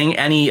using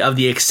any of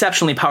the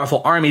exceptionally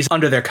powerful armies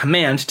under their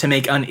command to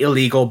make an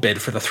illegal bid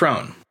for the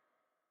throne.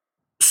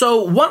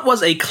 So what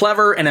was a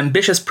clever and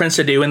ambitious prince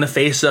to do in the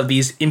face of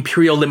these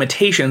imperial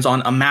limitations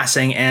on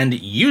amassing and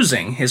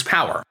using his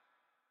power?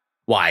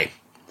 Why,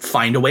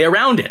 find a way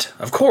around it,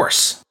 of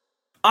course.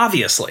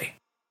 Obviously.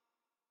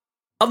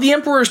 Of the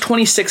emperor's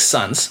 26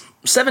 sons,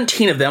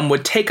 17 of them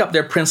would take up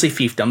their princely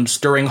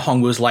fiefdoms during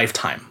Hongwu's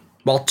lifetime,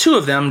 while 2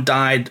 of them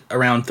died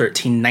around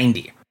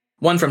 1390,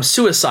 one from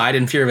suicide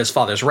in fear of his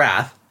father's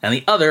wrath, and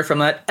the other from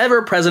that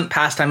ever-present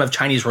pastime of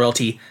Chinese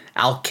royalty,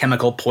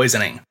 alchemical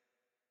poisoning.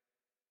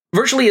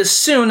 Virtually as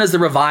soon as the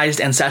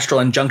revised ancestral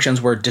injunctions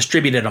were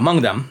distributed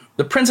among them,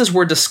 the princes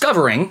were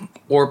discovering,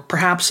 or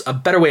perhaps a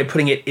better way of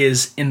putting it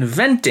is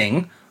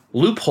inventing,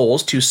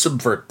 loopholes to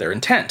subvert their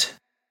intent.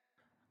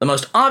 The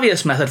most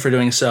obvious method for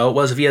doing so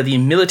was via the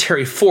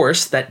military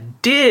force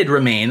that did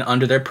remain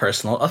under their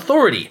personal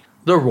authority,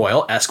 the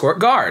Royal Escort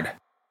Guard.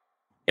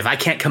 If I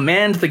can't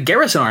command the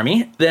garrison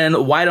army,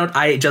 then why don't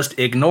I just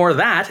ignore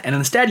that and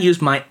instead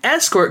use my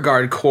Escort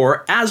Guard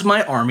Corps as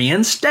my army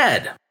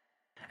instead?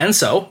 And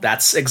so,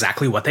 that's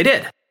exactly what they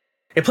did.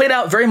 It played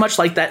out very much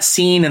like that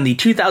scene in the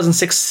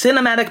 2006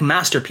 cinematic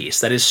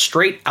masterpiece that is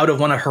straight out of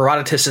one of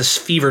Herodotus'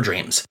 fever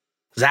dreams,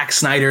 Zack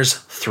Snyder's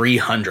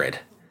 300.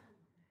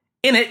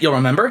 In it, you'll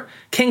remember,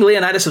 King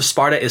Leonidas of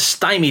Sparta is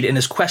stymied in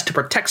his quest to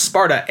protect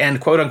Sparta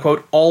and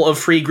quote-unquote all of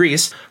free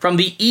Greece from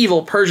the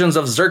evil Persians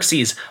of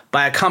Xerxes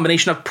by a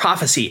combination of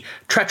prophecy,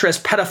 treacherous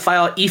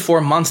pedophile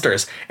E4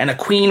 monsters, and a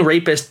queen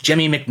rapist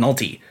Jemmy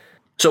McNulty.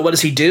 So what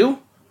does he do?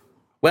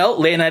 Well,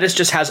 Leonidas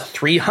just has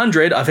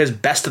 300 of his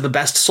best of the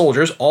best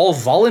soldiers all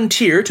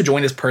volunteer to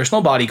join his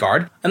personal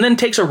bodyguard, and then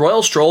takes a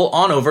royal stroll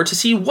on over to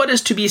see what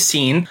is to be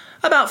seen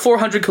about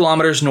 400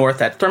 kilometers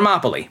north at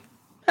Thermopylae,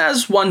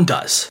 as one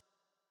does.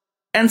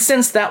 And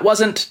since that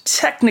wasn't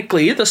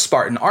technically the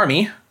Spartan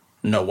army,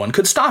 no one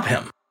could stop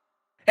him.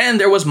 And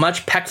there was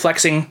much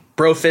peck-flexing,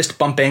 bro-fist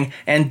bumping,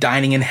 and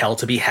dining in hell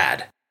to be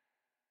had.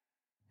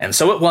 And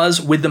so it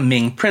was with the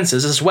Ming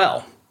princes as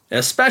well,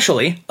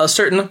 especially a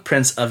certain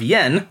Prince of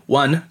Yen,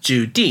 one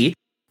Zhu Di,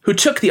 who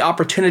took the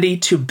opportunity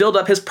to build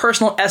up his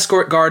personal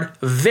escort guard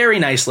very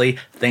nicely,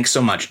 thanks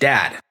so much,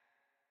 Dad.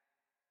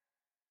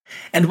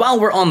 And while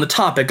we're on the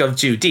topic of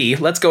Zhu Di,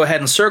 let's go ahead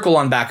and circle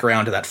on back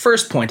around to that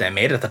first point I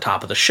made at the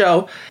top of the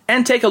show,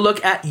 and take a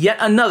look at yet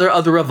another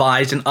of the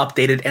revised and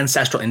updated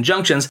ancestral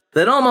injunctions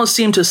that almost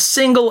seem to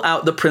single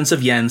out the Prince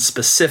of Yen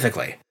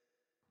specifically.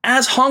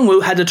 As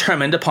Hongwu had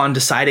determined upon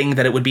deciding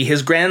that it would be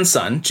his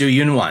grandson, Zhu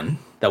Yunwan,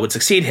 that would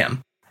succeed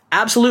him,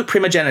 absolute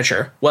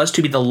primogeniture was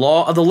to be the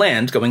law of the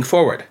land going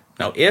forward.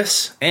 No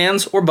ifs,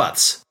 ands, or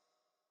buts.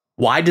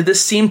 Why did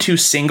this seem to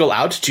single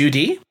out Zhu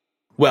Di?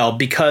 Well,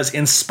 because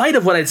in spite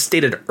of what I'd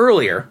stated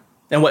earlier,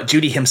 and what Zhu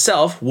Di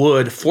himself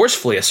would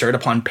forcefully assert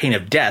upon pain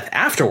of death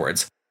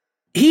afterwards,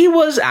 he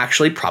was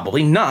actually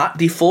probably not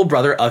the full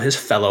brother of his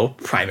fellow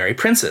primary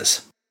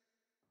princes.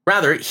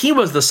 Rather, he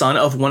was the son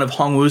of one of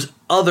Hongwu's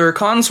other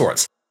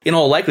consorts, in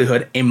all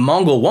likelihood a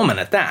Mongol woman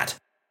at that.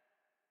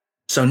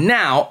 So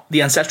now,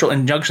 the ancestral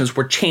injunctions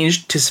were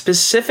changed to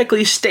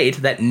specifically state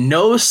that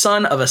no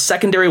son of a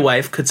secondary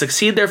wife could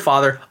succeed their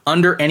father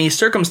under any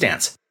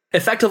circumstance,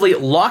 effectively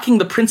locking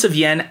the Prince of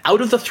Yen out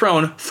of the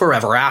throne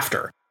forever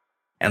after.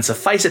 And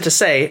suffice it to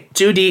say,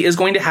 Zhu Di is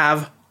going to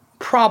have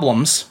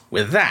problems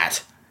with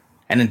that.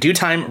 And in due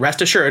time,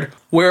 rest assured,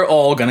 we're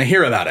all going to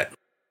hear about it.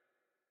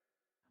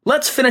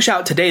 Let's finish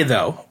out today,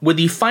 though, with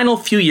the final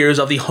few years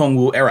of the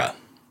Hongwu era.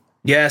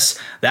 Yes,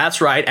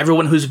 that's right,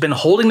 everyone who's been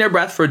holding their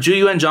breath for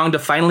Zhu Yuanzhang to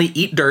finally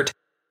eat dirt,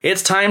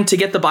 it's time to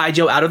get the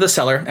baijiu out of the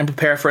cellar and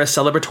prepare for a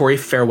celebratory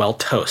farewell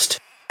toast.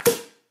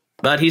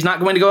 But he's not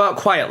going to go out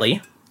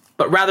quietly,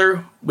 but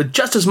rather with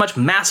just as much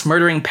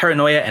mass-murdering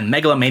paranoia and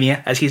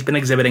megalomania as he's been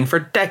exhibiting for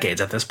decades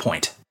at this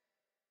point.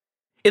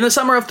 In the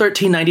summer of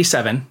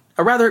 1397,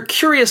 a rather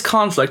curious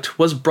conflict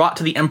was brought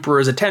to the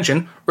emperor's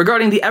attention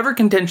regarding the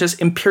ever-contentious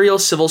imperial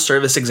civil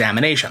service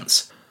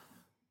examinations.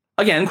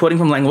 Again, quoting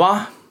from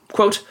Langhua,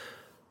 quote,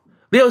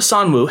 Liu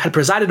Sanwu had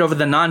presided over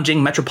the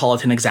Nanjing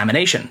Metropolitan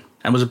Examination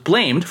and was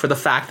blamed for the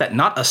fact that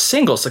not a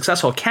single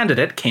successful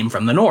candidate came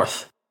from the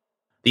north.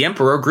 The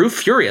emperor grew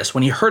furious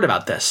when he heard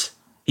about this.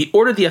 He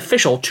ordered the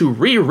official to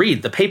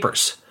reread the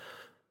papers.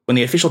 When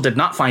the official did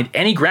not find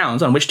any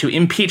grounds on which to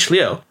impeach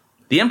Liu,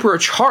 the emperor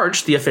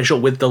charged the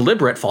official with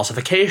deliberate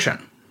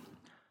falsification.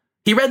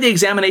 He read the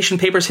examination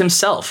papers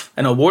himself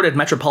and awarded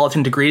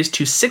metropolitan degrees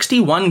to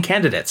 61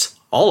 candidates,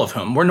 all of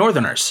whom were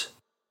northerners.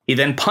 He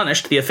then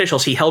punished the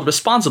officials he held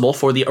responsible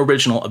for the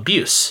original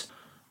abuse.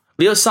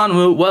 Liu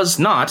Sanwu was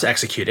not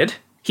executed.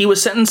 He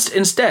was sentenced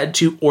instead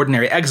to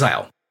ordinary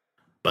exile.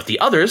 But the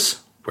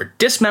others were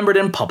dismembered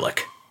in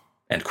public.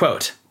 End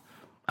quote.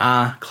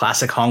 Ah,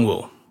 classic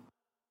Hongwu.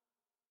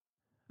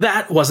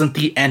 That wasn't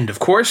the end, of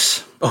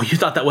course. Oh, you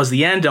thought that was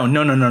the end? Oh,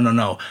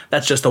 no.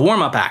 That's just a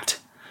warm-up act.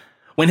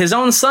 When his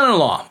own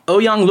son-in-law,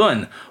 Ouyang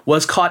Lun,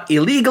 was caught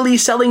illegally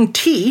selling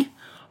tea,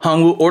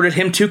 Hongwu ordered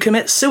him to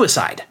commit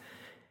suicide.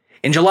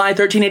 In July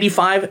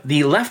 1385,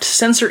 the left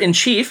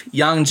censor-in-chief,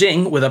 Yang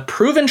Jing, with a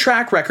proven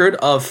track record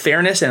of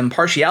fairness and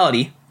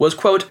impartiality, was,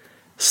 quote,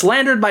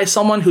 slandered by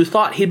someone who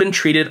thought he'd been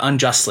treated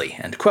unjustly,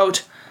 end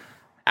quote.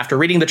 After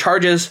reading the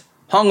charges,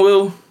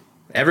 Hongwu,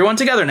 everyone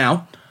together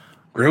now,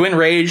 grew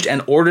enraged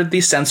and ordered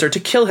the censor to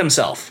kill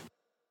himself.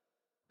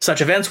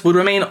 Such events would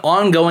remain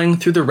ongoing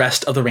through the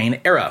rest of the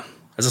reign era,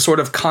 as a sort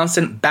of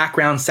constant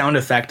background sound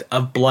effect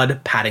of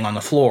blood patting on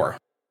the floor.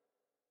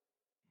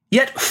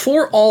 Yet,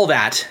 for all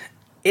that,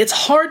 it's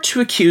hard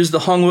to accuse the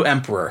Hongwu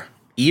emperor,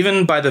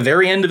 even by the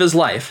very end of his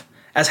life,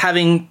 as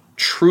having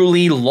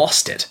truly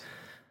lost it.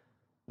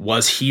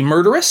 Was he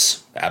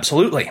murderous?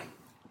 Absolutely.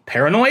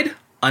 Paranoid?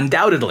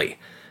 Undoubtedly.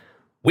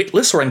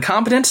 Witless or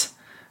incompetent?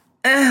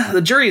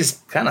 The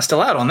jury's kind of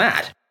still out on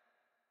that.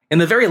 In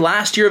the very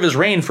last year of his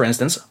reign, for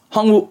instance,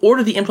 Hongwu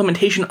ordered the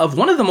implementation of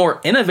one of the more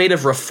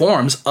innovative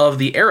reforms of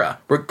the era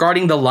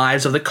regarding the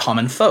lives of the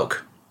common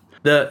folk,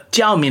 the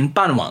Jiaomin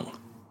Banwang,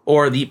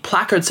 or the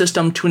placard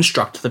system to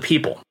instruct the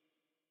people.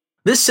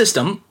 This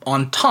system,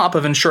 on top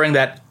of ensuring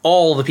that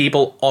all the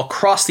people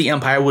across the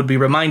empire would be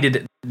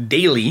reminded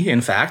daily,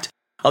 in fact,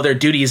 of their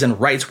duties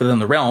and rights within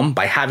the realm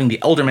by having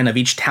the aldermen of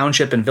each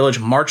township and village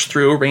march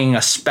through, ringing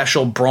a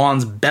special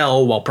bronze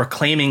bell while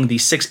proclaiming the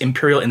 6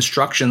 imperial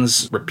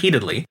instructions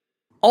repeatedly,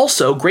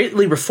 also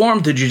greatly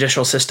reformed the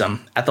judicial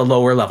system at the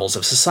lower levels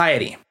of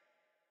society.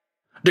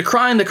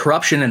 Decrying the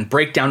corruption and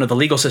breakdown of the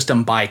legal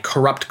system by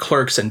corrupt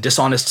clerks and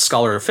dishonest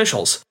scholar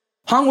officials,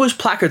 Hongwu's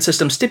placard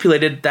system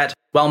stipulated that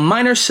while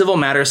minor civil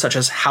matters such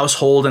as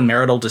household and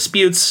marital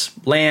disputes,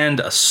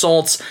 land,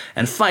 assaults,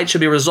 and fights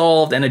should be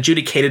resolved and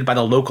adjudicated by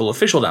the local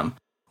officialdom,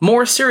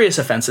 more serious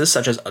offenses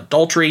such as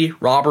adultery,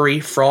 robbery,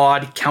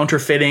 fraud,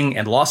 counterfeiting,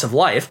 and loss of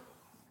life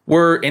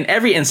were in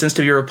every instance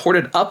to be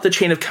reported up the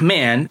chain of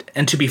command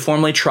and to be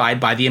formally tried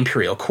by the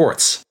imperial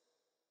courts.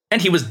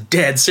 And he was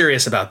dead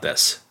serious about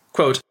this.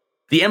 Quote,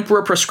 The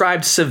emperor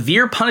prescribed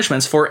severe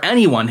punishments for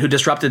anyone who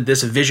disrupted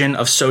this vision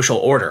of social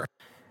order.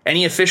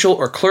 Any official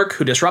or clerk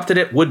who disrupted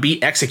it would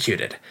be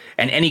executed,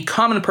 and any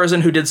common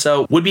person who did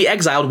so would be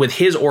exiled with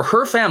his or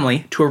her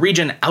family to a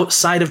region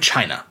outside of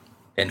China.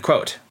 End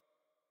quote.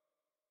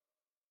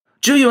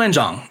 Zhu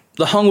Yuanzhang,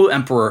 the Hongwu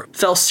emperor,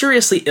 fell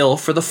seriously ill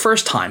for the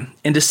first time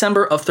in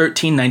December of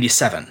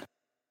 1397.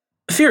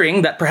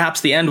 Fearing that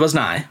perhaps the end was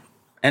nigh,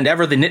 and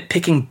ever the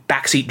nitpicking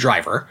backseat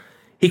driver,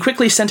 he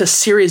quickly sent a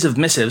series of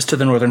missives to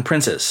the northern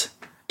princes,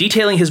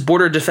 detailing his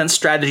border defense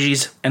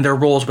strategies and their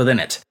roles within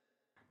it.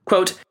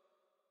 Quote,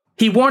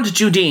 he warned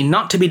Zhu Di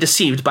not to be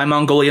deceived by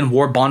Mongolian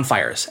war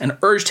bonfires and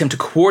urged him to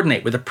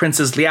coordinate with the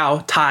princes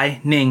Liao,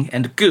 Tai, Ning,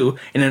 and Gu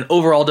in an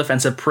overall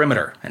defensive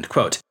perimeter. End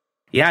quote.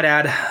 Yeah,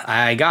 Dad,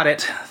 I got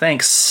it.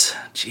 Thanks.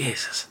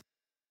 Jesus.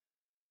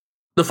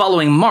 The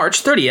following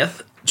March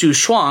 30th, Zhu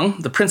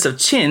Shuang, the Prince of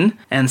Qin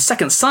and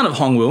second son of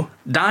Hongwu,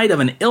 died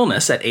of an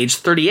illness at age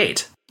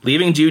 38,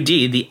 leaving Zhu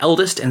Di the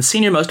eldest and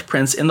senior-most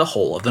prince in the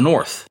whole of the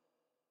north.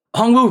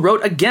 Hongwu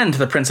wrote again to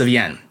the Prince of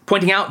Yan,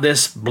 pointing out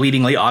this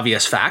bleedingly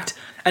obvious fact,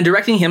 and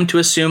directing him to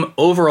assume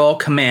overall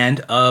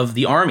command of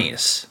the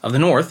armies of the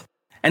north,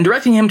 in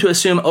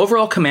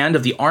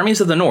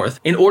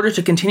order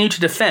to continue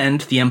to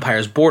defend the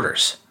empire's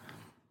borders.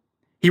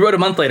 He wrote a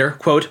month later,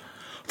 quote,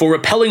 for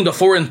repelling the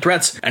foreign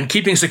threats and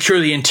keeping secure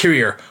the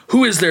interior,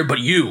 who is there but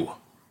you?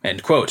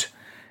 End quote.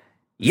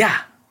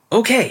 Yeah,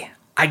 okay,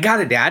 I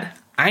got it, Dad.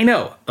 I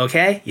know,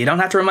 okay? You don't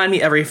have to remind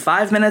me every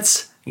 5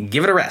 minutes.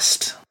 Give it a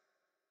rest.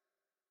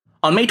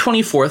 On May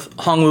 24th,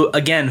 Hongwu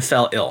again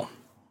fell ill,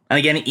 and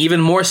again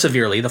even more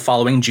severely the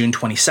following June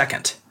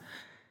 22nd.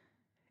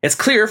 It's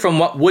clear from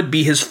what would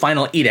be his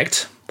final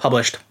edict,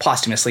 published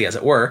posthumously as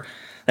it were,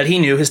 that he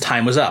knew his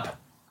time was up.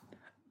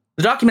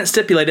 The document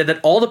stipulated that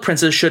all the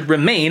princes should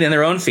remain in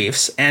their own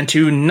fiefs and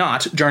to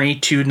not journey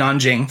to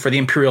Nanjing for the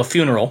imperial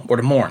funeral or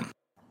to mourn.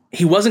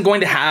 He wasn't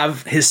going to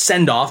have his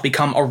send-off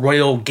become a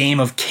royal game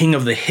of King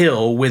of the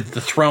Hill with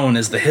the throne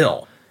as the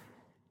hill.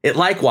 It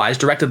likewise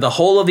directed the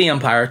whole of the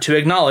empire to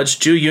acknowledge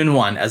Zhu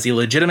Yunwan as the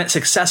legitimate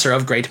successor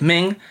of great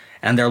Ming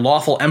and their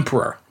lawful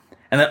emperor,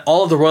 and that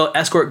all of the royal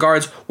escort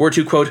guards were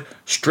to, quote,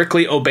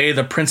 strictly obey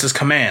the prince's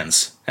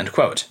commands, end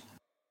quote.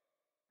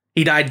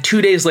 He died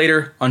 2 days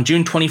later, on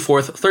June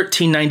 24th,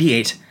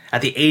 1398,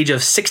 at the age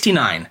of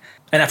 69,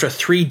 and after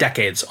 3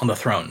 decades on the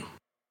throne.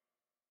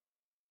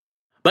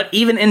 But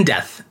even in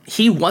death,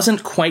 he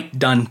wasn't quite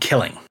done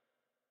killing.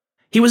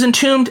 He was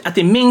entombed at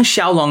the Ming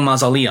Xiaolong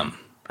Mausoleum,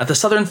 at the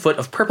southern foot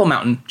of Purple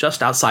Mountain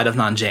just outside of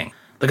Nanjing,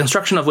 the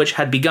construction of which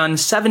had begun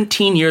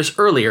 17 years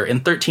earlier in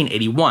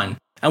 1381,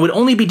 and would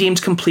only be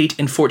deemed complete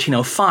in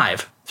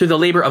 1405 through the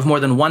labor of more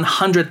than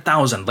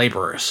 100,000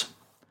 laborers.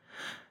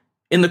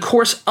 In the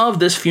course of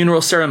this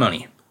funeral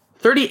ceremony,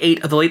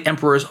 38 of the late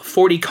emperor's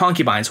 40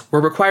 concubines were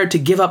required to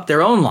give up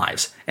their own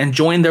lives and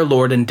join their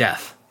lord in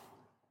death.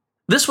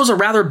 This was a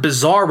rather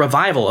bizarre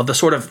revival of the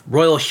sort of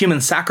royal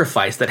human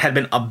sacrifice that had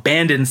been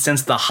abandoned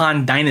since the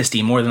Han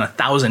Dynasty more than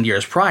 1,000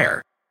 years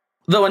prior.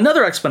 Though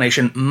another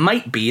explanation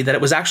might be that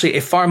it was actually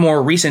a far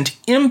more recent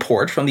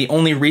import from the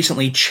only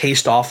recently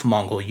chased off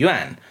Mongol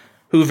Yuan,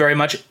 who very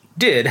much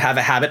did have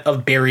a habit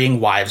of burying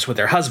wives with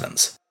their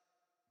husbands.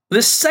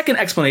 This second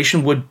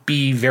explanation would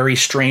be very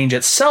strange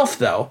itself,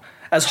 though,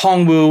 as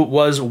Hongwu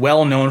was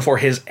well known for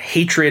his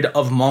hatred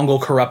of Mongol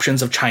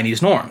corruptions of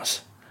Chinese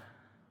norms.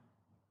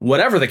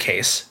 Whatever the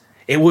case,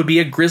 it would be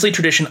a grisly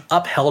tradition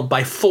upheld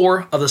by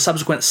 4 of the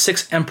subsequent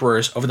 6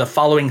 emperors over the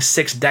following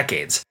 6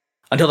 decades,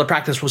 until the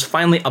practice was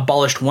finally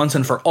abolished once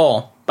and for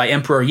all by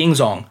Emperor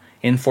Yingzong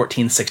in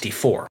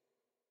 1464.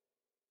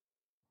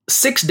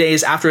 6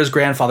 days after his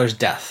grandfather's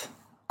death,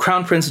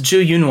 Crown Prince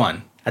Zhu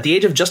Yunwan, at the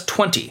age of just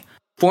 20,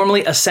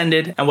 formally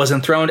ascended and was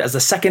enthroned as the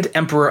second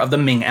emperor of the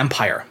Ming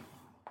Empire,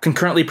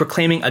 concurrently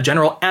proclaiming a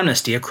general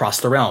amnesty across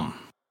the realm.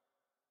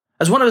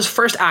 As one of his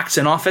first acts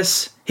in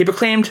office, he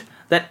proclaimed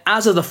that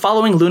as of the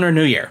following Lunar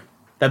New Year,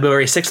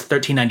 February 6,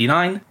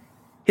 1399,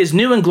 his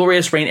new and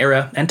glorious reign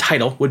era and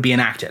title would be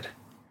enacted.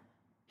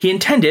 He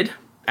intended,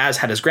 as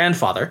had his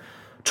grandfather,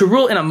 to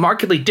rule in a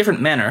markedly different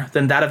manner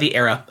than that of the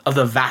era of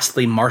the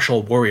vastly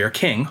martial warrior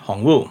king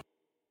Hongwu.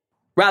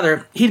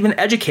 Rather, he'd been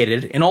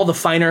educated in all the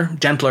finer,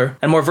 gentler,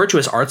 and more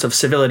virtuous arts of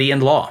civility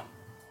and law.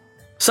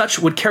 Such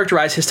would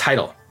characterize his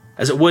title,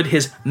 as it would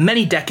his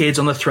many decades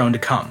on the throne to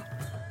come,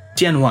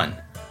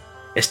 Jianwen,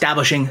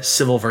 establishing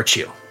civil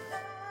virtue.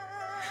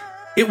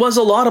 It was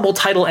a laudable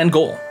title and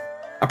goal,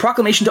 a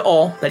proclamation to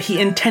all that he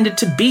intended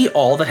to be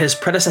all that his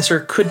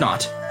predecessor could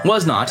not,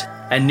 was not,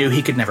 and knew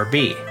he could never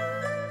be.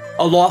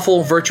 A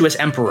lawful, virtuous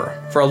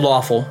emperor for a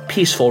lawful,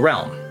 peaceful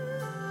realm.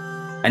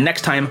 And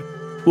next time,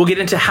 we'll get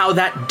into how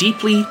that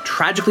deeply,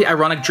 tragically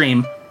ironic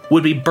dream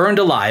would be burned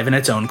alive in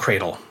its own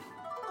cradle.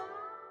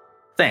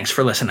 Thanks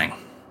for listening.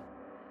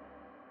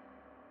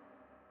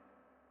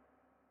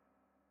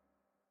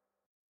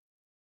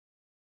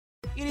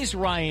 It is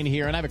Ryan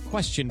here, and I have a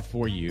question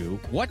for you.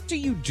 What do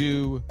you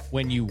do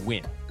when you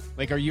win?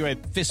 Like, are you a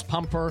fist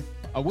pumper?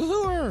 A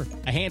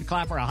woohooer, a hand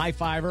clapper, a high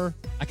fiver.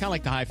 I kind of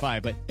like the high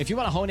five, but if you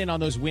want to hone in on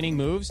those winning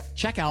moves,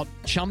 check out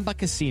Chumba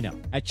Casino.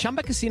 At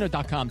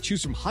ChumbaCasino.com,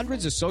 choose from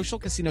hundreds of social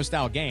casino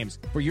style games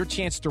for your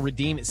chance to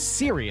redeem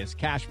serious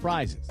cash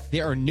prizes.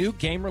 There are new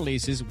game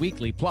releases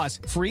weekly, plus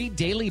free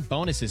daily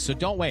bonuses. So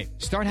don't wait.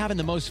 Start having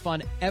the most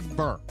fun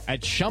ever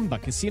at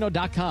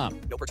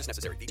ChumbaCasino.com. No purchase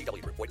necessary.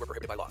 VGW Group. Void where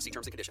prohibited by law. See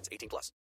terms and conditions. 18+.